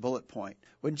this week's bullet point.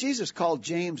 When Jesus called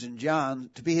James and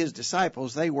John to be his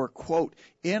disciples, they were, quote,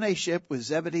 in a ship with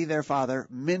Zebedee their father,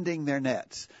 mending their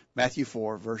nets. Matthew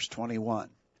 4, verse 21.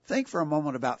 Think for a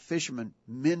moment about fishermen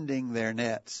mending their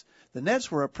nets. The nets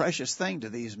were a precious thing to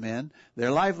these men. Their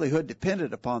livelihood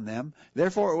depended upon them.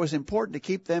 Therefore, it was important to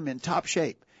keep them in top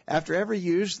shape. After every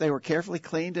use, they were carefully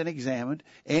cleaned and examined.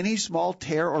 Any small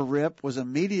tear or rip was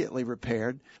immediately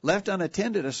repaired. Left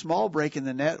unattended, a small break in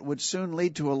the net would soon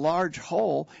lead to a large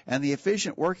hole, and the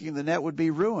efficient working of the net would be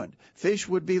ruined. Fish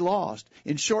would be lost.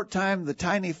 In short time, the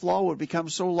tiny flaw would become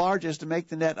so large as to make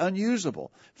the net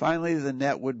unusable. Finally, the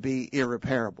net would be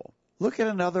irreparable. Look at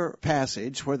another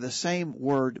passage where the same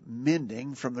word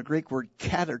mending from the Greek word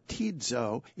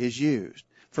katartizo is used.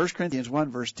 1 Corinthians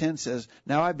 1 verse 10 says,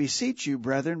 "Now I beseech you,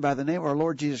 brethren, by the name of our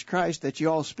Lord Jesus Christ, that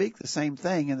you all speak the same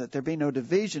thing, and that there be no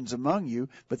divisions among you,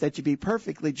 but that you be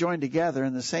perfectly joined together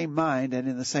in the same mind and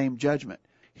in the same judgment."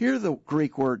 Here the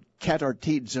Greek word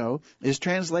katartizo is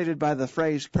translated by the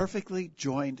phrase perfectly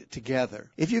joined together.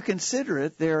 If you consider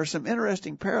it, there are some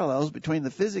interesting parallels between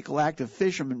the physical act of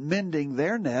fishermen mending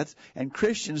their nets and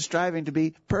Christians striving to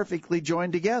be perfectly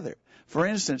joined together. For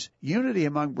instance, unity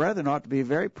among brethren ought to be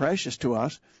very precious to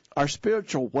us. Our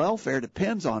spiritual welfare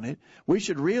depends on it. We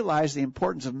should realize the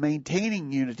importance of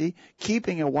maintaining unity,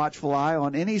 keeping a watchful eye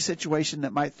on any situation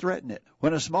that might threaten it.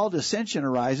 When a small dissension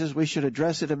arises, we should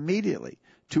address it immediately.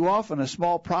 Too often, a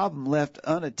small problem left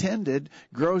unattended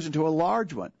grows into a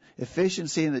large one.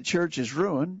 Efficiency in the church is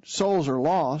ruined. Souls are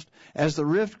lost. As the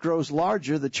rift grows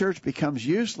larger, the church becomes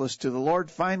useless to the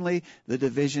Lord. Finally, the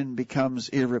division becomes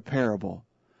irreparable.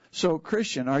 So,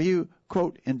 Christian, are you,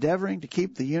 quote, endeavoring to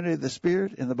keep the unity of the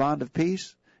Spirit in the bond of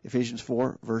peace? Ephesians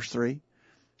 4, verse 3.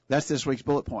 That's this week's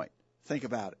bullet point. Think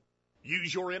about it.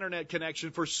 Use your internet connection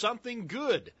for something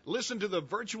good. Listen to the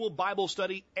virtual Bible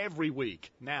study every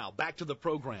week. Now, back to the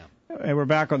program. And we're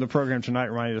back on the program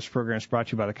tonight. Reminding you this program is brought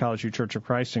to you by the College View Church of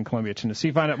Christ in Columbia, Tennessee.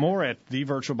 Find out more at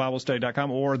thevirtualbiblestudy.com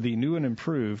or the new and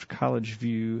improved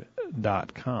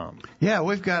collegeview.com. Yeah,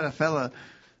 we've got a fella,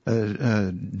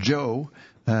 Joe,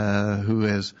 who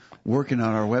is working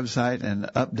on our website and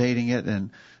updating it,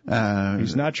 and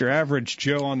he's not your average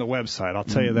Joe on the website. I'll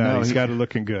tell you that. No, he's got it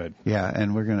looking good. Yeah,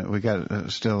 and we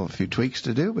got still a few tweaks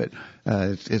to do, but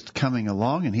it's coming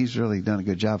along, and he's really done a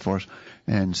good job for us.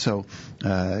 And so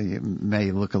it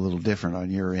may look a little different on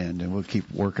your end, and we'll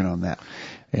keep working on that.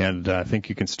 And I think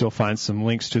you can still find some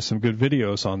links to some good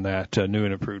videos on that new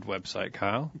and improved website,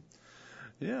 Kyle.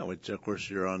 Yeah, which of course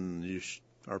you're on. You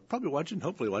are probably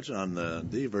hopefully watching on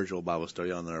the virtual Bible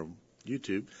study on our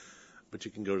YouTube. But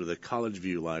you can go to the College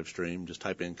View live stream. Just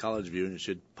type in College View, and it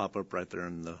should pop up right there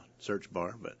in the search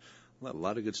bar. But a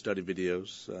lot of good study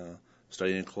videos.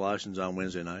 Studying Colossians on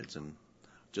Wednesday nights, and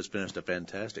just finished a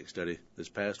fantastic study this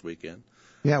past weekend.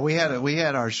 Yeah, we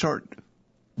had our short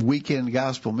weekend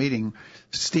gospel meeting.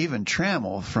 Stephen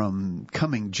Trammell from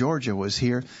Cumming, Georgia, was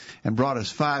here and brought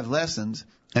us 5 lessons.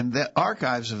 And the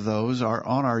archives of those are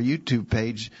on our YouTube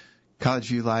page, College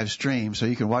View live stream, so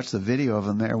you can watch the video of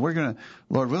them there. We're going to,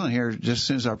 Lord willing, here, just as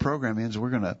soon as our program ends, we're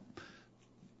going to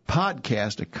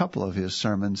podcast a couple of his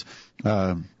sermons.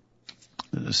 So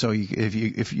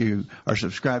if you are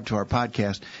subscribed to our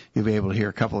podcast, you'll be able to hear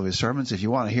a couple of his sermons. If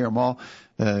you want to hear them all,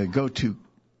 go to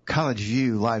College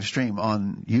View live stream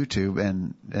on YouTube,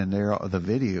 and the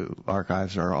video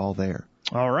archives are all there.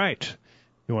 All right.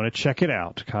 You want to check it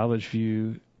out,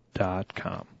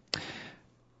 collegeview.com.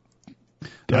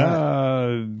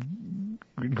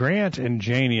 Grant and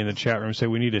Janie in the chat room say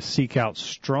we need to seek out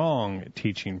strong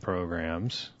teaching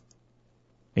programs.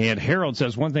 And Harold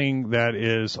says one thing that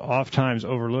is oftentimes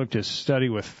overlooked is study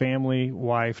with family,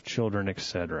 wife, children,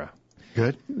 etc.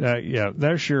 Good. Yeah,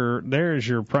 there's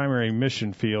your primary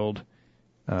mission field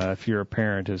if you're a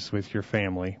parent, is with your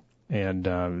family. And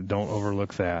don't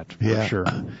overlook that, for sure.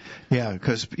 Yeah,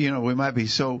 because, we might be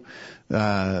so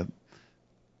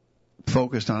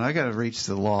focused on, I got to reach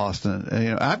the lost.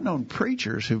 And, I've known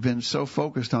preachers who've been so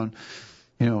focused on,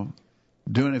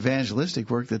 doing evangelistic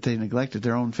work that they neglected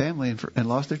their own family and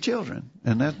lost their children.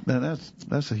 And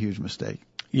that's a huge mistake.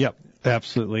 Yep,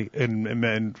 absolutely.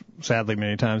 And sadly,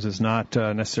 many times it's not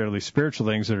necessarily spiritual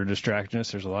things that are distracting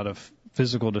us. There's a lot of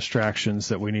physical distractions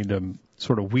that we need to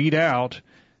sort of weed out,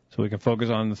 so we can focus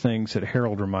on the things that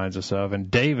Harold reminds us of. And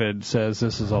David says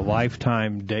this is a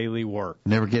lifetime daily work.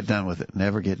 Never get done with it.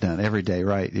 Never get done. Every day,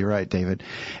 right? You're right, David.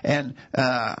 And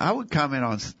I would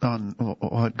comment on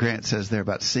what Grant says there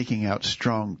about seeking out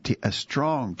a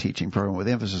strong teaching program with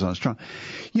emphasis on strong.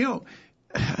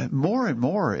 More and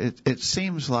more, it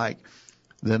seems like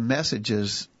the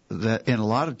messages that in a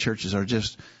lot of churches are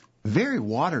just very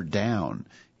watered down.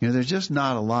 There's just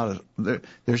not a lot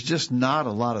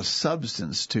of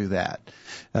substance to that.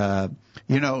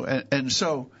 And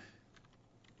so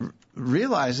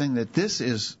realizing that this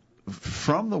is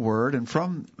from the Word and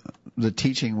from the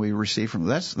teaching we receive from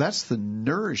that's the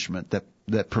nourishment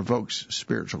that provokes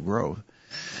spiritual growth.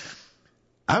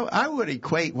 I would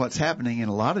equate what's happening in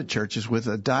a lot of churches with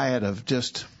a diet of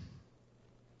just,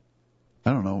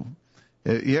 I don't know.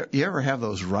 You ever have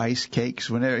those rice cakes?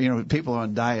 Whenever people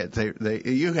on diet,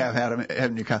 you have had them,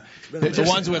 haven't you? The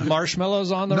ones with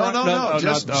marshmallows on them? No,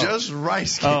 just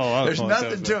rice cakes. There's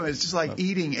nothing to them. It's just like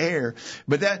eating air.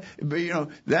 But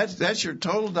that's your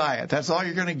total diet. That's all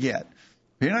you're going to get.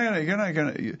 You're not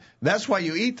gonna. That's why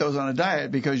you eat those on a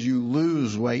diet, because you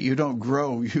lose weight. You don't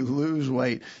grow. You lose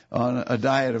weight on a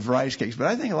diet of rice cakes. But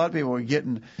I think a lot of people are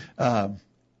getting a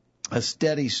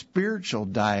steady spiritual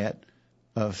diet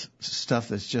of stuff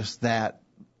that's just that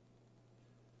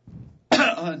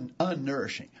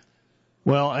unnourishing.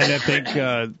 Well, and I think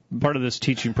part of this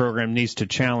teaching program needs to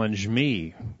challenge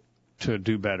me to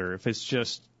do better. If it's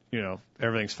just,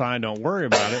 everything's fine, don't worry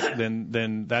about it,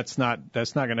 then that's not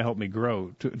going to help me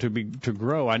grow. To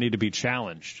grow, I need to be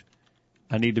challenged.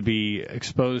 I need to be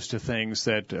exposed to things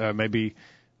that maybe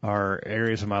are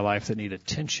areas of my life that need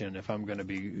attention if I'm going to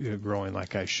be growing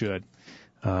like I should.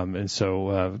 And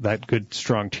so that good,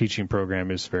 strong teaching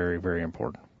program is very, very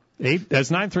important. That's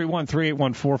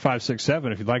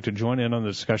 931-381-4567 if you'd like to join in on the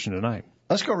discussion tonight.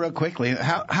 Let's go real quickly.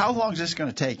 How long is this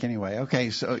going to take anyway?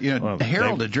 Okay, so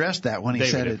Harold addressed that when he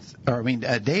said it's,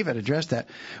 David addressed that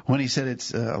when he said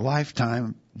it's a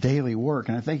lifetime daily work,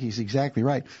 and I think he's exactly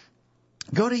right.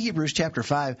 Go to Hebrews chapter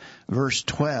 5, verse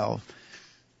 12.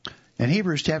 In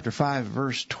Hebrews chapter 5,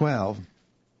 verse 12,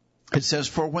 it says,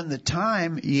 "For when the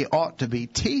time ye ought to be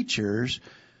teachers,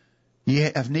 ye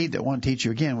have need that one teach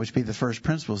you again, which be the first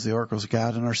principles, the oracles of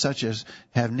God, and are such as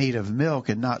have need of milk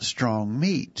and not strong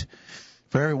meat.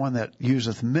 For everyone that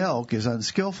useth milk is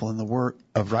unskillful in the word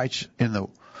of unskillful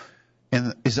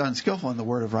in the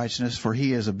word of righteousness, for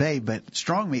he is a babe. But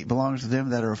strong meat belongs to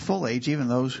them that are of full age, even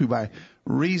those who by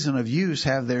reason of use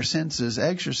have their senses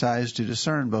exercised to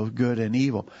discern both good and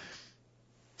evil."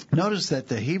 Notice that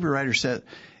the Hebrew writer said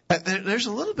there's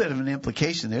a little bit of an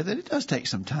implication there that it does take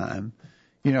some time.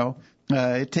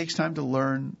 It takes time to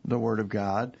learn the Word of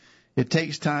God. It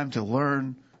takes time to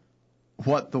learn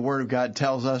what the Word of God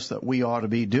tells us that we ought to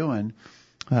be doing,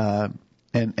 and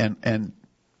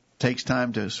takes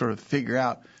time to sort of figure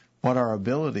out what our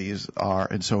abilities are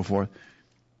and so forth.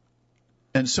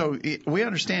 And so we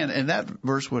understand, and that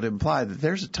verse would imply that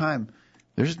there's a time,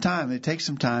 it takes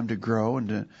some time to grow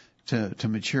and to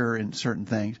mature in certain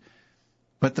things.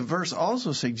 But the verse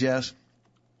also suggests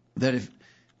that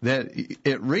that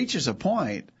it reaches a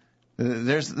point,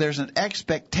 there's an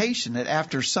expectation that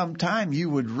after some time you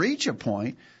would reach a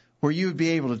point where you would be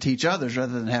able to teach others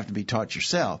rather than have to be taught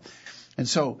yourself. And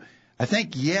so I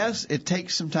think, yes, it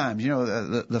takes some time.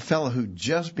 The fellow who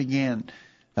just began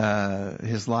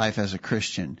his life as a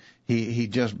Christian, he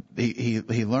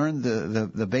learned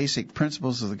the basic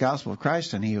principles of the gospel of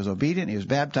Christ, and he was obedient. He was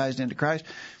baptized into Christ.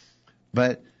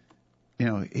 But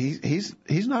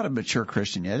he's not a mature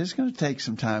Christian yet. It's going to take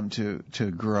some time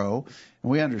to grow,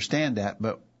 and we understand that.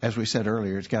 But as we said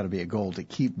earlier, it's got to be a goal to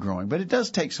keep growing. But it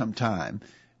does take some time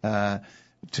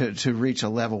to reach a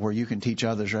level where you can teach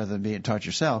others rather than being taught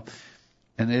yourself.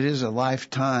 And it is a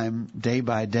lifetime, day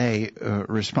by day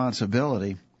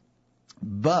responsibility.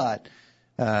 But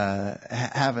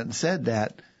having said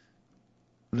that,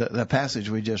 the passage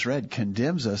we just read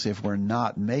condemns us if we're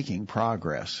not making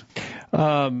progress.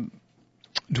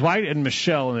 Dwight and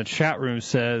Michelle in the chat room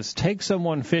says, take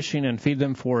someone fishing and feed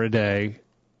them for a day.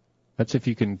 That's if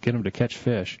you can get them to catch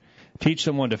fish. Teach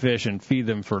someone to fish and feed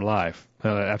them for life.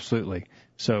 Absolutely.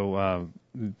 So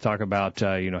talk about,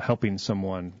 helping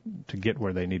someone to get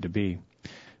where they need to be.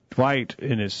 Dwight,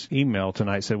 in his email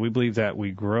tonight, said, we believe that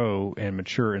we grow and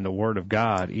mature in the Word of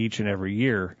God each and every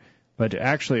year, but to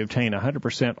actually obtain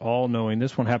 100% all-knowing,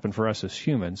 this won't happen for us as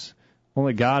humans.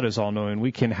 Only God is all-knowing.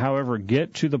 We can, however,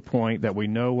 get to the point that we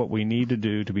know what we need to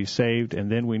do to be saved,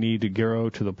 and then we need to grow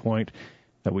to the point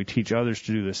that we teach others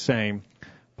to do the same.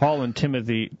 Paul to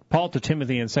Timothy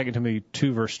in 2 Timothy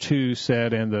 2, verse 2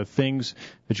 said, and the things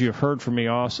that you have heard from me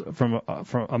also, from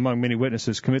among many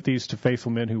witnesses, commit these to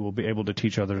faithful men who will be able to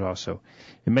teach others also.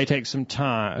 It may take some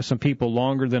people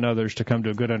longer than others to come to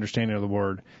a good understanding of the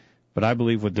Word, but I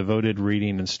believe with devoted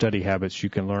reading and study habits, you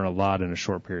can learn a lot in a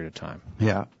short period of time.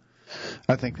 Yeah.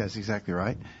 I think that's exactly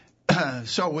right.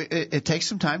 So it takes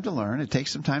some time to learn. It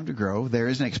takes some time to grow. There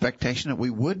is an expectation that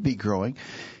we would be growing.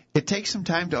 It takes some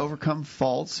time to overcome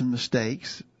faults and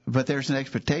mistakes, but there's an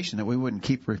expectation that we wouldn't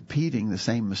keep repeating the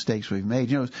same mistakes we've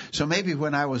made. So maybe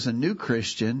when I was a new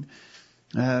Christian,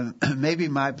 maybe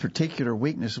my particular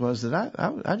weakness was that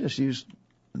I just used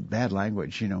bad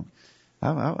language.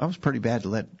 I was pretty bad to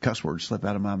let cuss words slip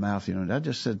out of my mouth. I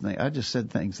just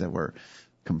said things that were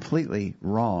completely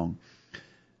wrong.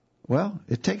 Well,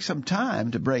 it takes some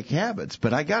time to break habits,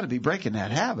 but I got to be breaking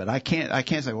that habit. I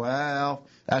can't say, well,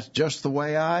 that's just the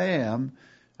way I am.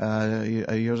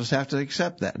 You'll just have to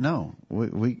accept that. No,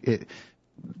 we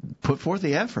put forth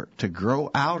the effort to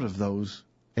grow out of those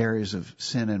areas of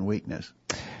sin and weakness.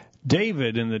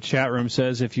 David in the chat room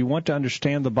says, if you want to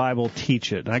understand the Bible,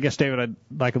 teach it. And I guess, David, I'd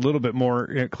like a little bit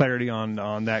more clarity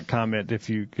on that comment,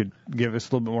 if you could give us a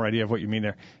little bit more idea of what you mean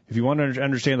there. If you want to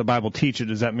understand the Bible, teach it.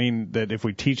 Does that mean that if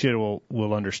we teach it,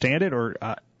 we'll understand it? Or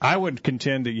I would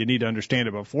contend that you need to understand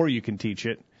it before you can teach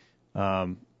it.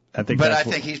 I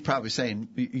think he's probably saying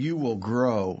you will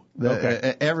grow.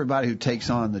 Everybody who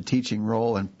takes on the teaching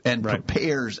role and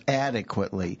prepares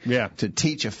adequately to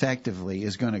teach effectively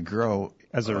is going to grow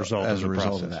as a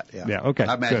result of that. Yeah. Okay.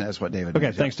 I imagine good. That's what David. Okay.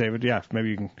 means, Thanks, David. Yeah. Maybe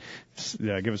you can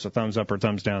give us a thumbs up or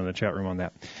thumbs down in the chat room on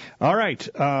that. All right.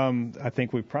 I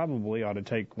think we probably ought to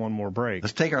take one more break.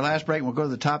 Let's take our last break. And we'll go to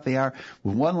the top of the hour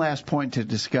with one last point to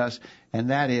discuss,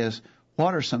 and that is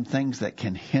what are some things that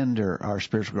can hinder our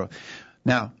spiritual growth.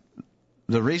 Now,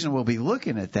 the reason we'll be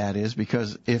looking at that is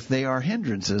because if they are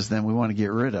hindrances, then we want to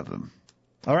get rid of them.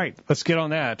 All right, let's get on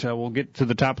that. We'll get to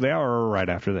the top of the hour right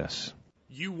after this.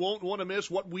 You won't want to miss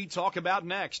what we talk about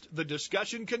next. The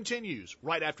discussion continues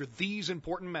right after these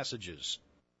important messages.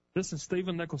 This is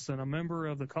Stephen Nicholson, a member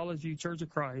of the College View Church of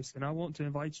Christ, and I want to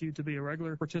invite you to be a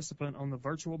regular participant on the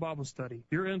virtual Bible study.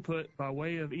 Your input by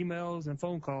way of emails and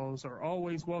phone calls are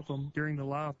always welcome during the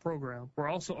live program. We're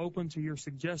also open to your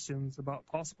suggestions about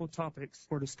possible topics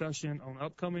for discussion on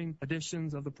upcoming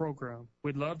editions of the program.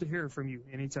 We'd love to hear from you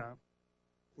anytime.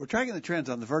 We're tracking the trends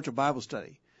on the virtual Bible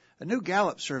study. A new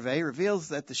Gallup survey reveals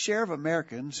that the share of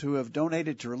Americans who have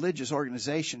donated to religious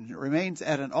organizations remains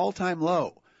at an all-time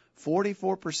low.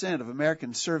 44% of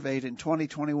Americans surveyed in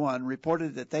 2021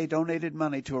 reported that they donated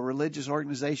money to a religious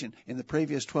organization in the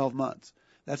previous 12 months.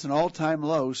 That's an all-time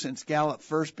low since Gallup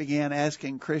first began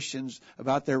asking Christians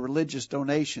about their religious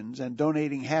donations and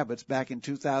donating habits back in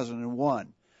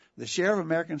 2001. The share of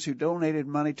Americans who donated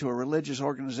money to a religious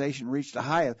organization reached a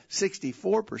high of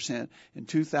 64% in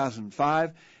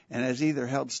 2005 and has either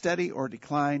held steady or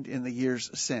declined in the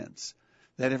years since.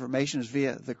 That information is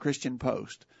via the Christian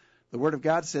Post. The Word of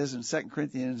God says in 2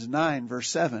 Corinthians 9, verse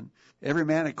 7, every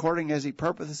man according as he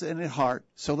purposeth in his heart,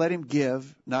 so let him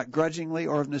give, not grudgingly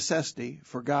or of necessity,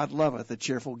 for God loveth a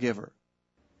cheerful giver.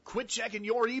 Quit checking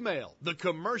your email. The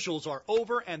commercials are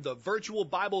over and the virtual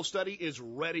Bible study is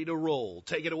ready to roll.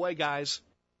 Take it away, guys.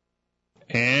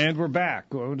 And we're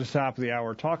back. We're at the top of the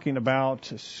hour talking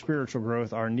about spiritual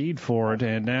growth, our need for it,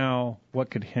 and now what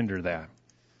could hinder that.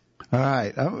 All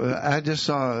right. I just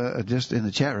saw, just in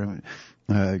the chat room,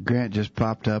 Grant just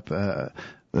popped up the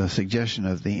suggestion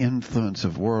of the influence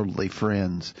of worldly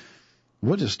friends.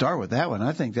 We'll just start with that one.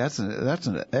 I think that's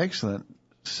an excellent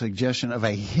suggestion of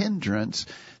a hindrance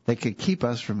that could keep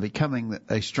us from becoming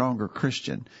a stronger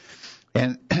Christian.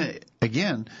 And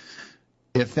again,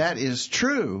 if that is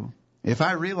true, if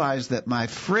I realize that my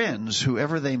friends,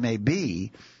 whoever they may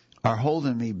be, are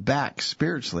holding me back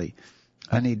spiritually,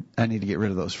 I need to get rid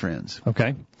of those friends.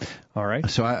 Okay, all right.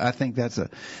 So I think that's an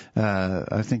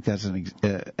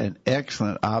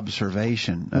excellent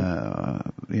observation.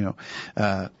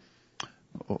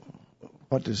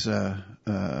 What does 1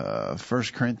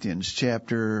 Corinthians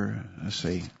chapter? Let's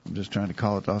see. I'm just trying to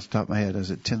call it off the top of my head.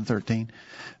 Is it 10:13?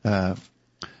 No,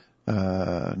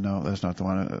 that's not the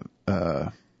one.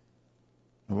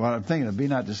 What I'm thinking of: be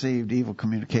not deceived. Evil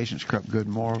communications corrupt good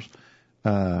morals.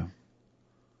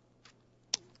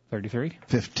 33?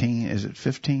 15. Is it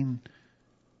 15?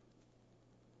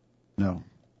 No.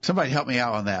 Somebody help me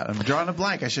out on that. I'm drawing a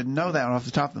blank. I should know that one off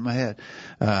the top of my head.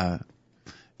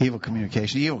 Evil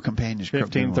communication, evil companions.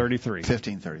 15:33.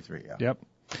 15:33, yeah. Yep.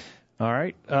 All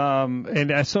right.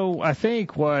 And so I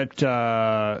think what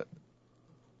Grant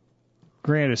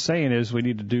is saying is we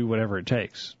need to do whatever it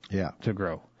takes to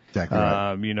grow. Exactly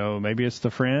right. Maybe it's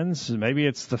the friends, maybe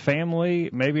it's the family,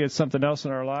 maybe it's something else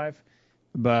in our life.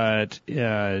 But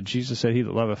Jesus said, he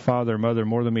that loveth father or mother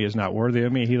more than me is not worthy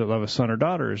of me. He that loveth son or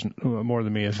daughter is more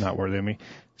than me is not worthy of me.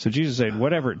 So Jesus said,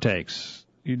 whatever it takes,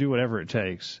 you do whatever it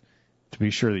takes to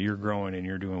be sure that you're growing and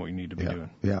you're doing what you need to be doing.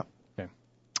 Yeah.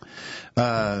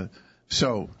 Okay.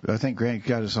 So I think Grant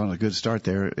got us on a good start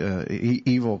there.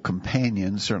 Evil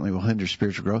companions certainly will hinder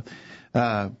spiritual growth.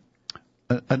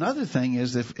 Another thing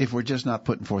is if we're just not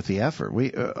putting forth the effort,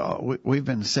 we've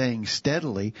been saying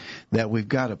steadily that we've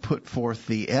got to put forth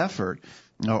the effort,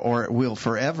 or we'll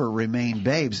forever remain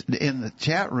babes. In the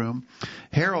chat room,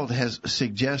 Harold has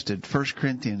suggested 1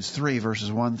 Corinthians 3 verses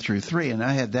 1 through 3, and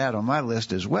I had that on my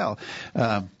list as well.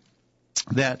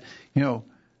 That 1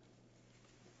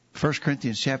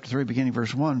 Corinthians chapter 3, beginning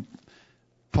verse 1.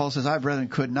 Paul says, I, brethren,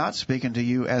 could not speak unto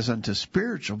you as unto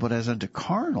spiritual, but as unto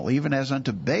carnal, even as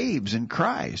unto babes in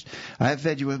Christ. I have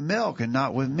fed you with milk and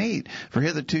not with meat, for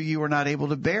hitherto you were not able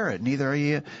to bear it, neither are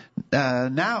ye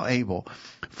now able.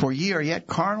 For ye are yet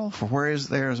carnal, for whereas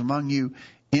there is among you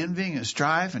envying and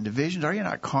strife and divisions? Are you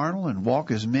not carnal and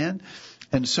walk as men?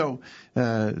 And so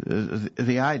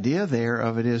the idea there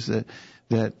of it is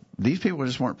that these people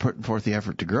just weren't putting forth the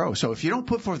effort to grow. So if you don't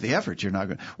put forth the effort, you're not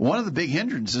going to. One of the big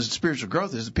hindrances to spiritual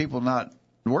growth is the people not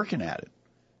working at it.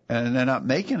 And they're not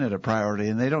making it a priority,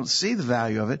 and they don't see the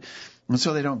value of it, and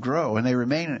so they don't grow, and they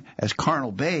remain as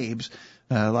carnal babes,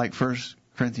 like 1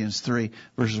 Corinthians 3,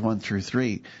 verses 1 through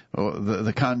 3,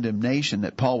 the condemnation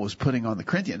that Paul was putting on the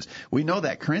Corinthians. We know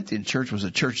that Corinthian church was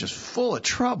a church just full of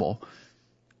trouble,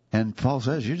 and Paul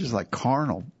says, you're just like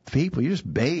carnal people. You're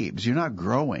just babes. You're not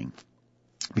growing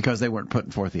because they weren't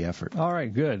putting forth the effort. All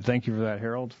right, good. Thank you for that,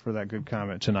 Harold, for that good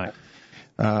comment tonight.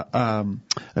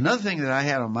 Another thing that I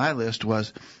had on my list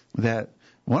was that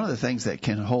one of the things that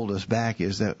can hold us back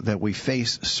is that we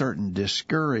face certain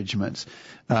discouragements.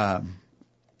 How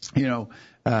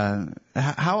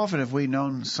often have we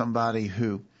known somebody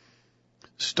who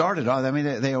started off, I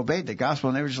mean, they obeyed the gospel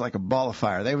and they were just like a ball of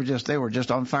fire. They were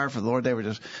just on fire for the Lord. They were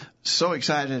just so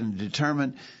excited and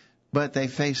determined, but they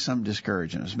faced some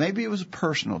discouragements. Maybe it was a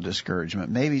personal discouragement.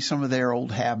 Maybe some of their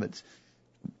old habits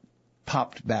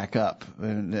popped back up,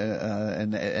 and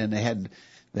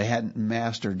they hadn't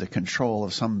mastered the control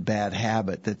of some bad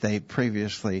habit that they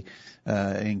previously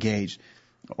engaged.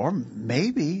 Or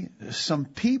maybe some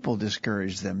people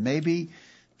discouraged them. Maybe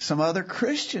some other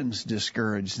Christians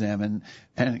discouraged them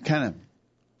and kind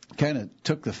of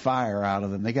took the fire out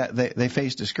of them. They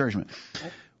faced discouragement.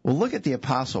 Well, look at the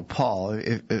Apostle Paul.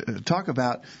 Talk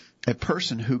about a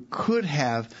person who could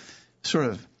have sort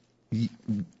of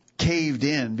caved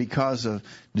in because of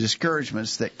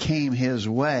discouragements that came his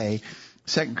way.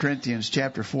 2 Corinthians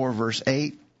chapter 4, verse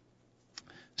 8.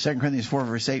 2 Corinthians 4,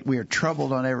 verse 8, we are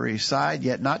troubled on every side,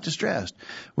 yet not distressed.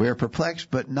 We are perplexed,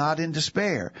 but not in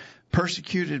despair.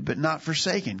 Persecuted, but not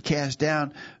forsaken. Cast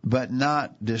down, but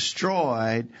not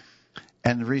destroyed.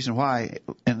 And the reason why,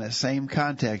 in the same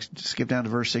context, skip down to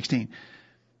verse 16.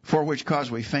 For which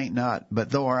cause we faint not, but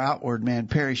though our outward man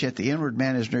perish, yet the inward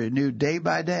man is renewed day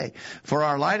by day. For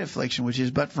our light affliction, which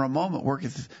is but for a moment,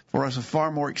 worketh for us a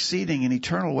far more exceeding and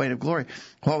eternal weight of glory.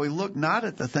 While we look not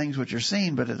at the things which are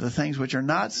seen, but at the things which are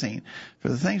not seen. For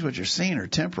the things which are seen are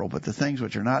temporal, but the things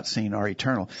which are not seen are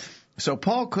eternal. So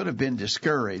Paul could have been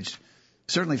discouraged,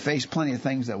 certainly faced plenty of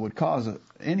things that would cause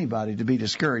anybody to be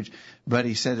discouraged, but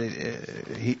he said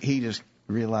he just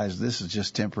realize this is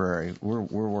just temporary. We're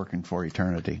working for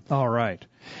eternity. All right.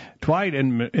 Dwight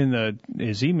in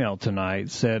his email tonight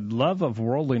said, love of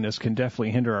worldliness can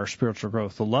definitely hinder our spiritual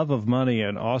growth. The love of money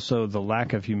and also the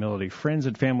lack of humility. Friends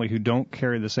and family who don't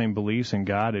carry the same beliefs in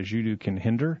God as you do can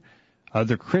hinder.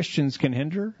 Other Christians can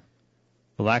hinder.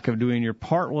 The lack of doing your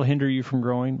part will hinder you from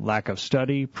growing. Lack of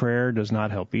study, prayer does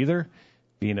not help either.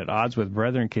 Being at odds with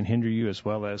brethren can hinder you as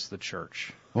well as the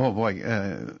church. Oh, boy.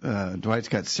 Dwight's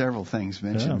got several things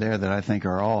mentioned there that I think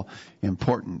are all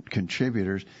important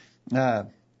contributors.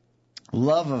 Love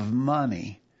of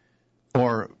money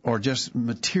or just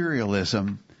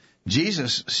materialism.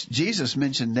 Jesus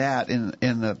mentioned that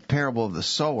in the parable of the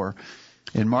sower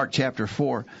in Mark chapter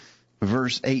 4,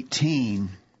 verse 18.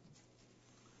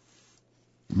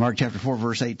 Mark chapter 4,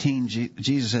 verse 18,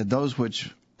 Jesus said, those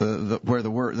which where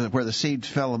the seed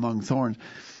fell among thorns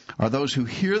are those who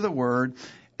hear the word,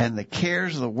 and the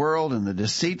cares of the world and the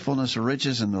deceitfulness of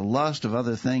riches and the lust of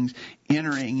other things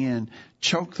entering in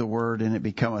choke the word, and it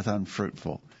becometh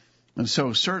unfruitful. And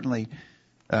so certainly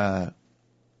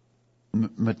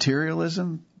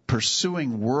materialism,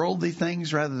 pursuing worldly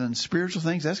things rather than spiritual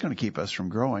things, that's going to keep us from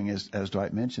growing, as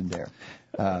Dwight mentioned there.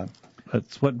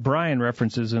 That's what Brian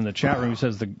references in the chat room. He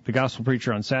says the gospel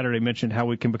preacher on Saturday mentioned how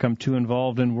we can become too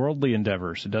involved in worldly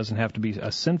endeavors. It doesn't have to be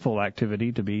a sinful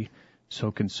activity to be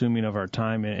so consuming of our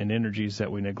time and energies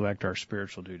that we neglect our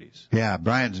spiritual duties. Yeah,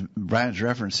 Brian's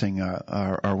referencing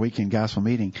our weekend gospel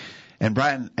meeting, and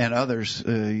Brian and others,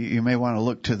 you may want to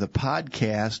look to the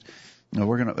podcast.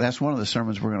 That's one of the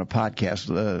sermons we're going to podcast.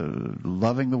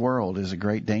 Loving the world is a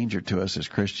great danger to us as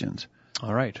Christians.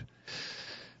 All right.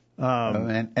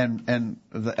 And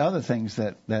the other things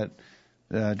that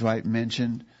Dwight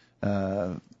mentioned,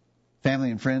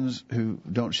 family and friends who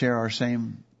don't share our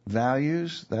same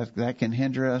values, that can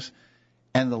hinder us,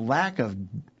 and the lack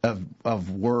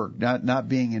of work, not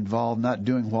being involved, not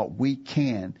doing what we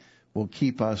can, will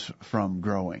keep us from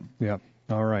growing. Yep.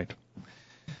 All right.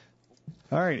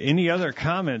 All right. Any other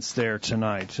comments there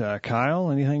tonight, Kyle?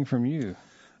 Anything from you?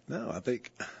 No, I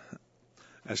think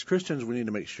as Christians, we need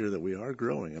to make sure that we are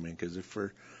growing. I mean, because if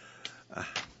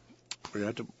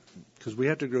we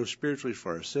have to grow spiritually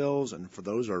for ourselves and for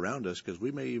those around us, because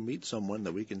we may meet someone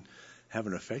that we can have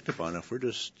an effect upon. If we're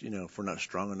just, if we're not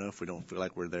strong enough, we don't feel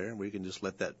like we're there, we can just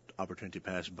let that opportunity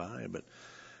pass by. But,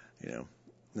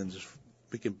 then just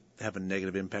we can have a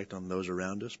negative impact on those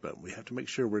around us. But we have to make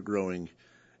sure we're growing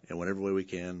in whatever way we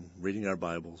can, reading our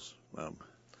Bibles,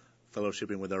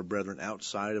 fellowshipping with our brethren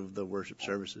outside of the worship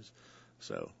services.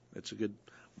 So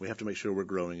we have to make sure we're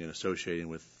growing and associating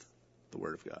with the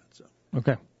Word of God. So.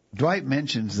 Okay. Dwight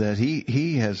mentions that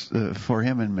he has, for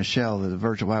him and Michelle, the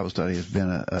virtual Bible study has been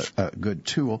a good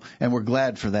tool, and we're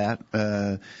glad for that,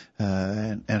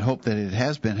 and hope that it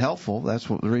has been helpful. That's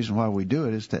the reason why we do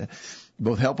it, is to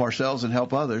both help ourselves and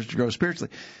help others to grow spiritually.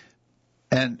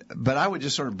 But I would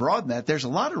just sort of broaden that. There's a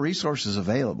lot of resources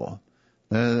available.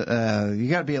 You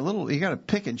got to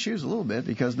pick and choose a little bit,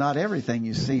 because not everything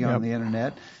you see on the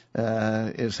internet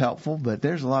is helpful, but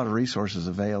there's a lot of resources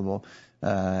available,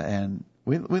 and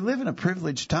we live in a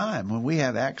privileged time when we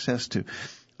have access to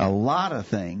a lot of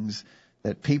things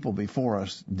that people before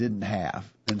us didn't have.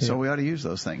 And so we ought to use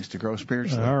those things to grow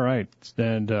spiritually. All right.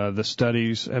 And the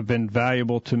studies have been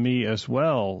valuable to me as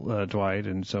well, Dwight,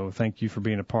 and so thank you for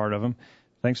being a part of them.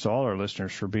 Thanks to all our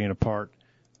listeners for being a part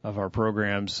of our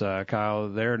programs. Kyle,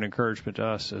 they're an encouragement to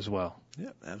us as well. Yeah,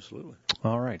 absolutely.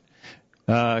 All right.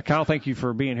 Kyle, thank you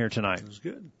for being here tonight. It was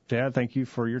good. Dad, thank you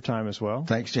for your time as well.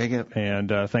 Thanks, Jacob. And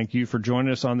thank you for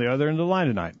joining us on the other end of the line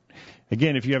tonight.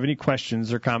 Again, if you have any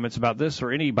questions or comments about this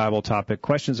or any Bible topic,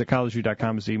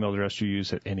 questions@collegeview.com is the email address you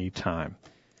use at any time.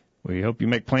 We hope you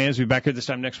make plans to be back here this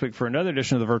time next week for another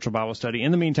edition of the Virtual Bible Study.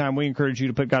 In the meantime, we encourage you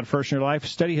to put God first in your life,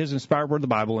 study His inspired Word, the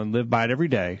Bible, and live by it every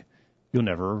day. You'll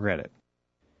never regret it.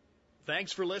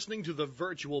 Thanks for listening to the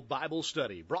Virtual Bible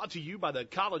Study, brought to you by the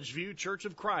College View Church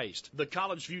of Christ. The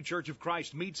College View Church of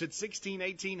Christ meets at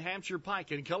 1618 Hampshire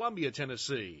Pike in Columbia,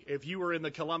 Tennessee. If you are in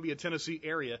the Columbia, Tennessee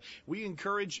area, we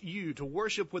encourage you to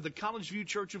worship with the College View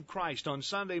Church of Christ on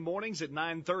Sunday mornings at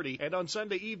 9:30 and on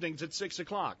Sunday evenings at 6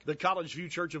 o'clock. The College View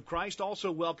Church of Christ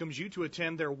also welcomes you to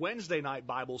attend their Wednesday night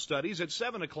Bible studies at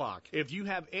 7 o'clock. If you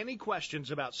have any questions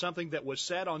about something that was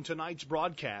said on tonight's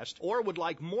broadcast or would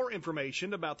like more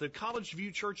information about the College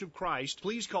View Church of Christ,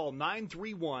 please call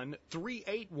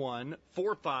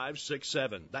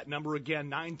 931-381-4567. That number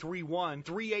again,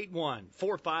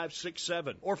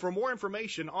 931-381-4567. Or for more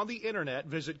information on the internet,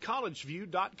 visit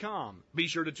collegeview.com. Be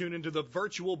sure to tune into the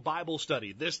Virtual Bible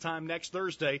Study this time next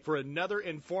Thursday for another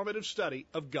informative study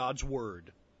of God's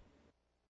Word.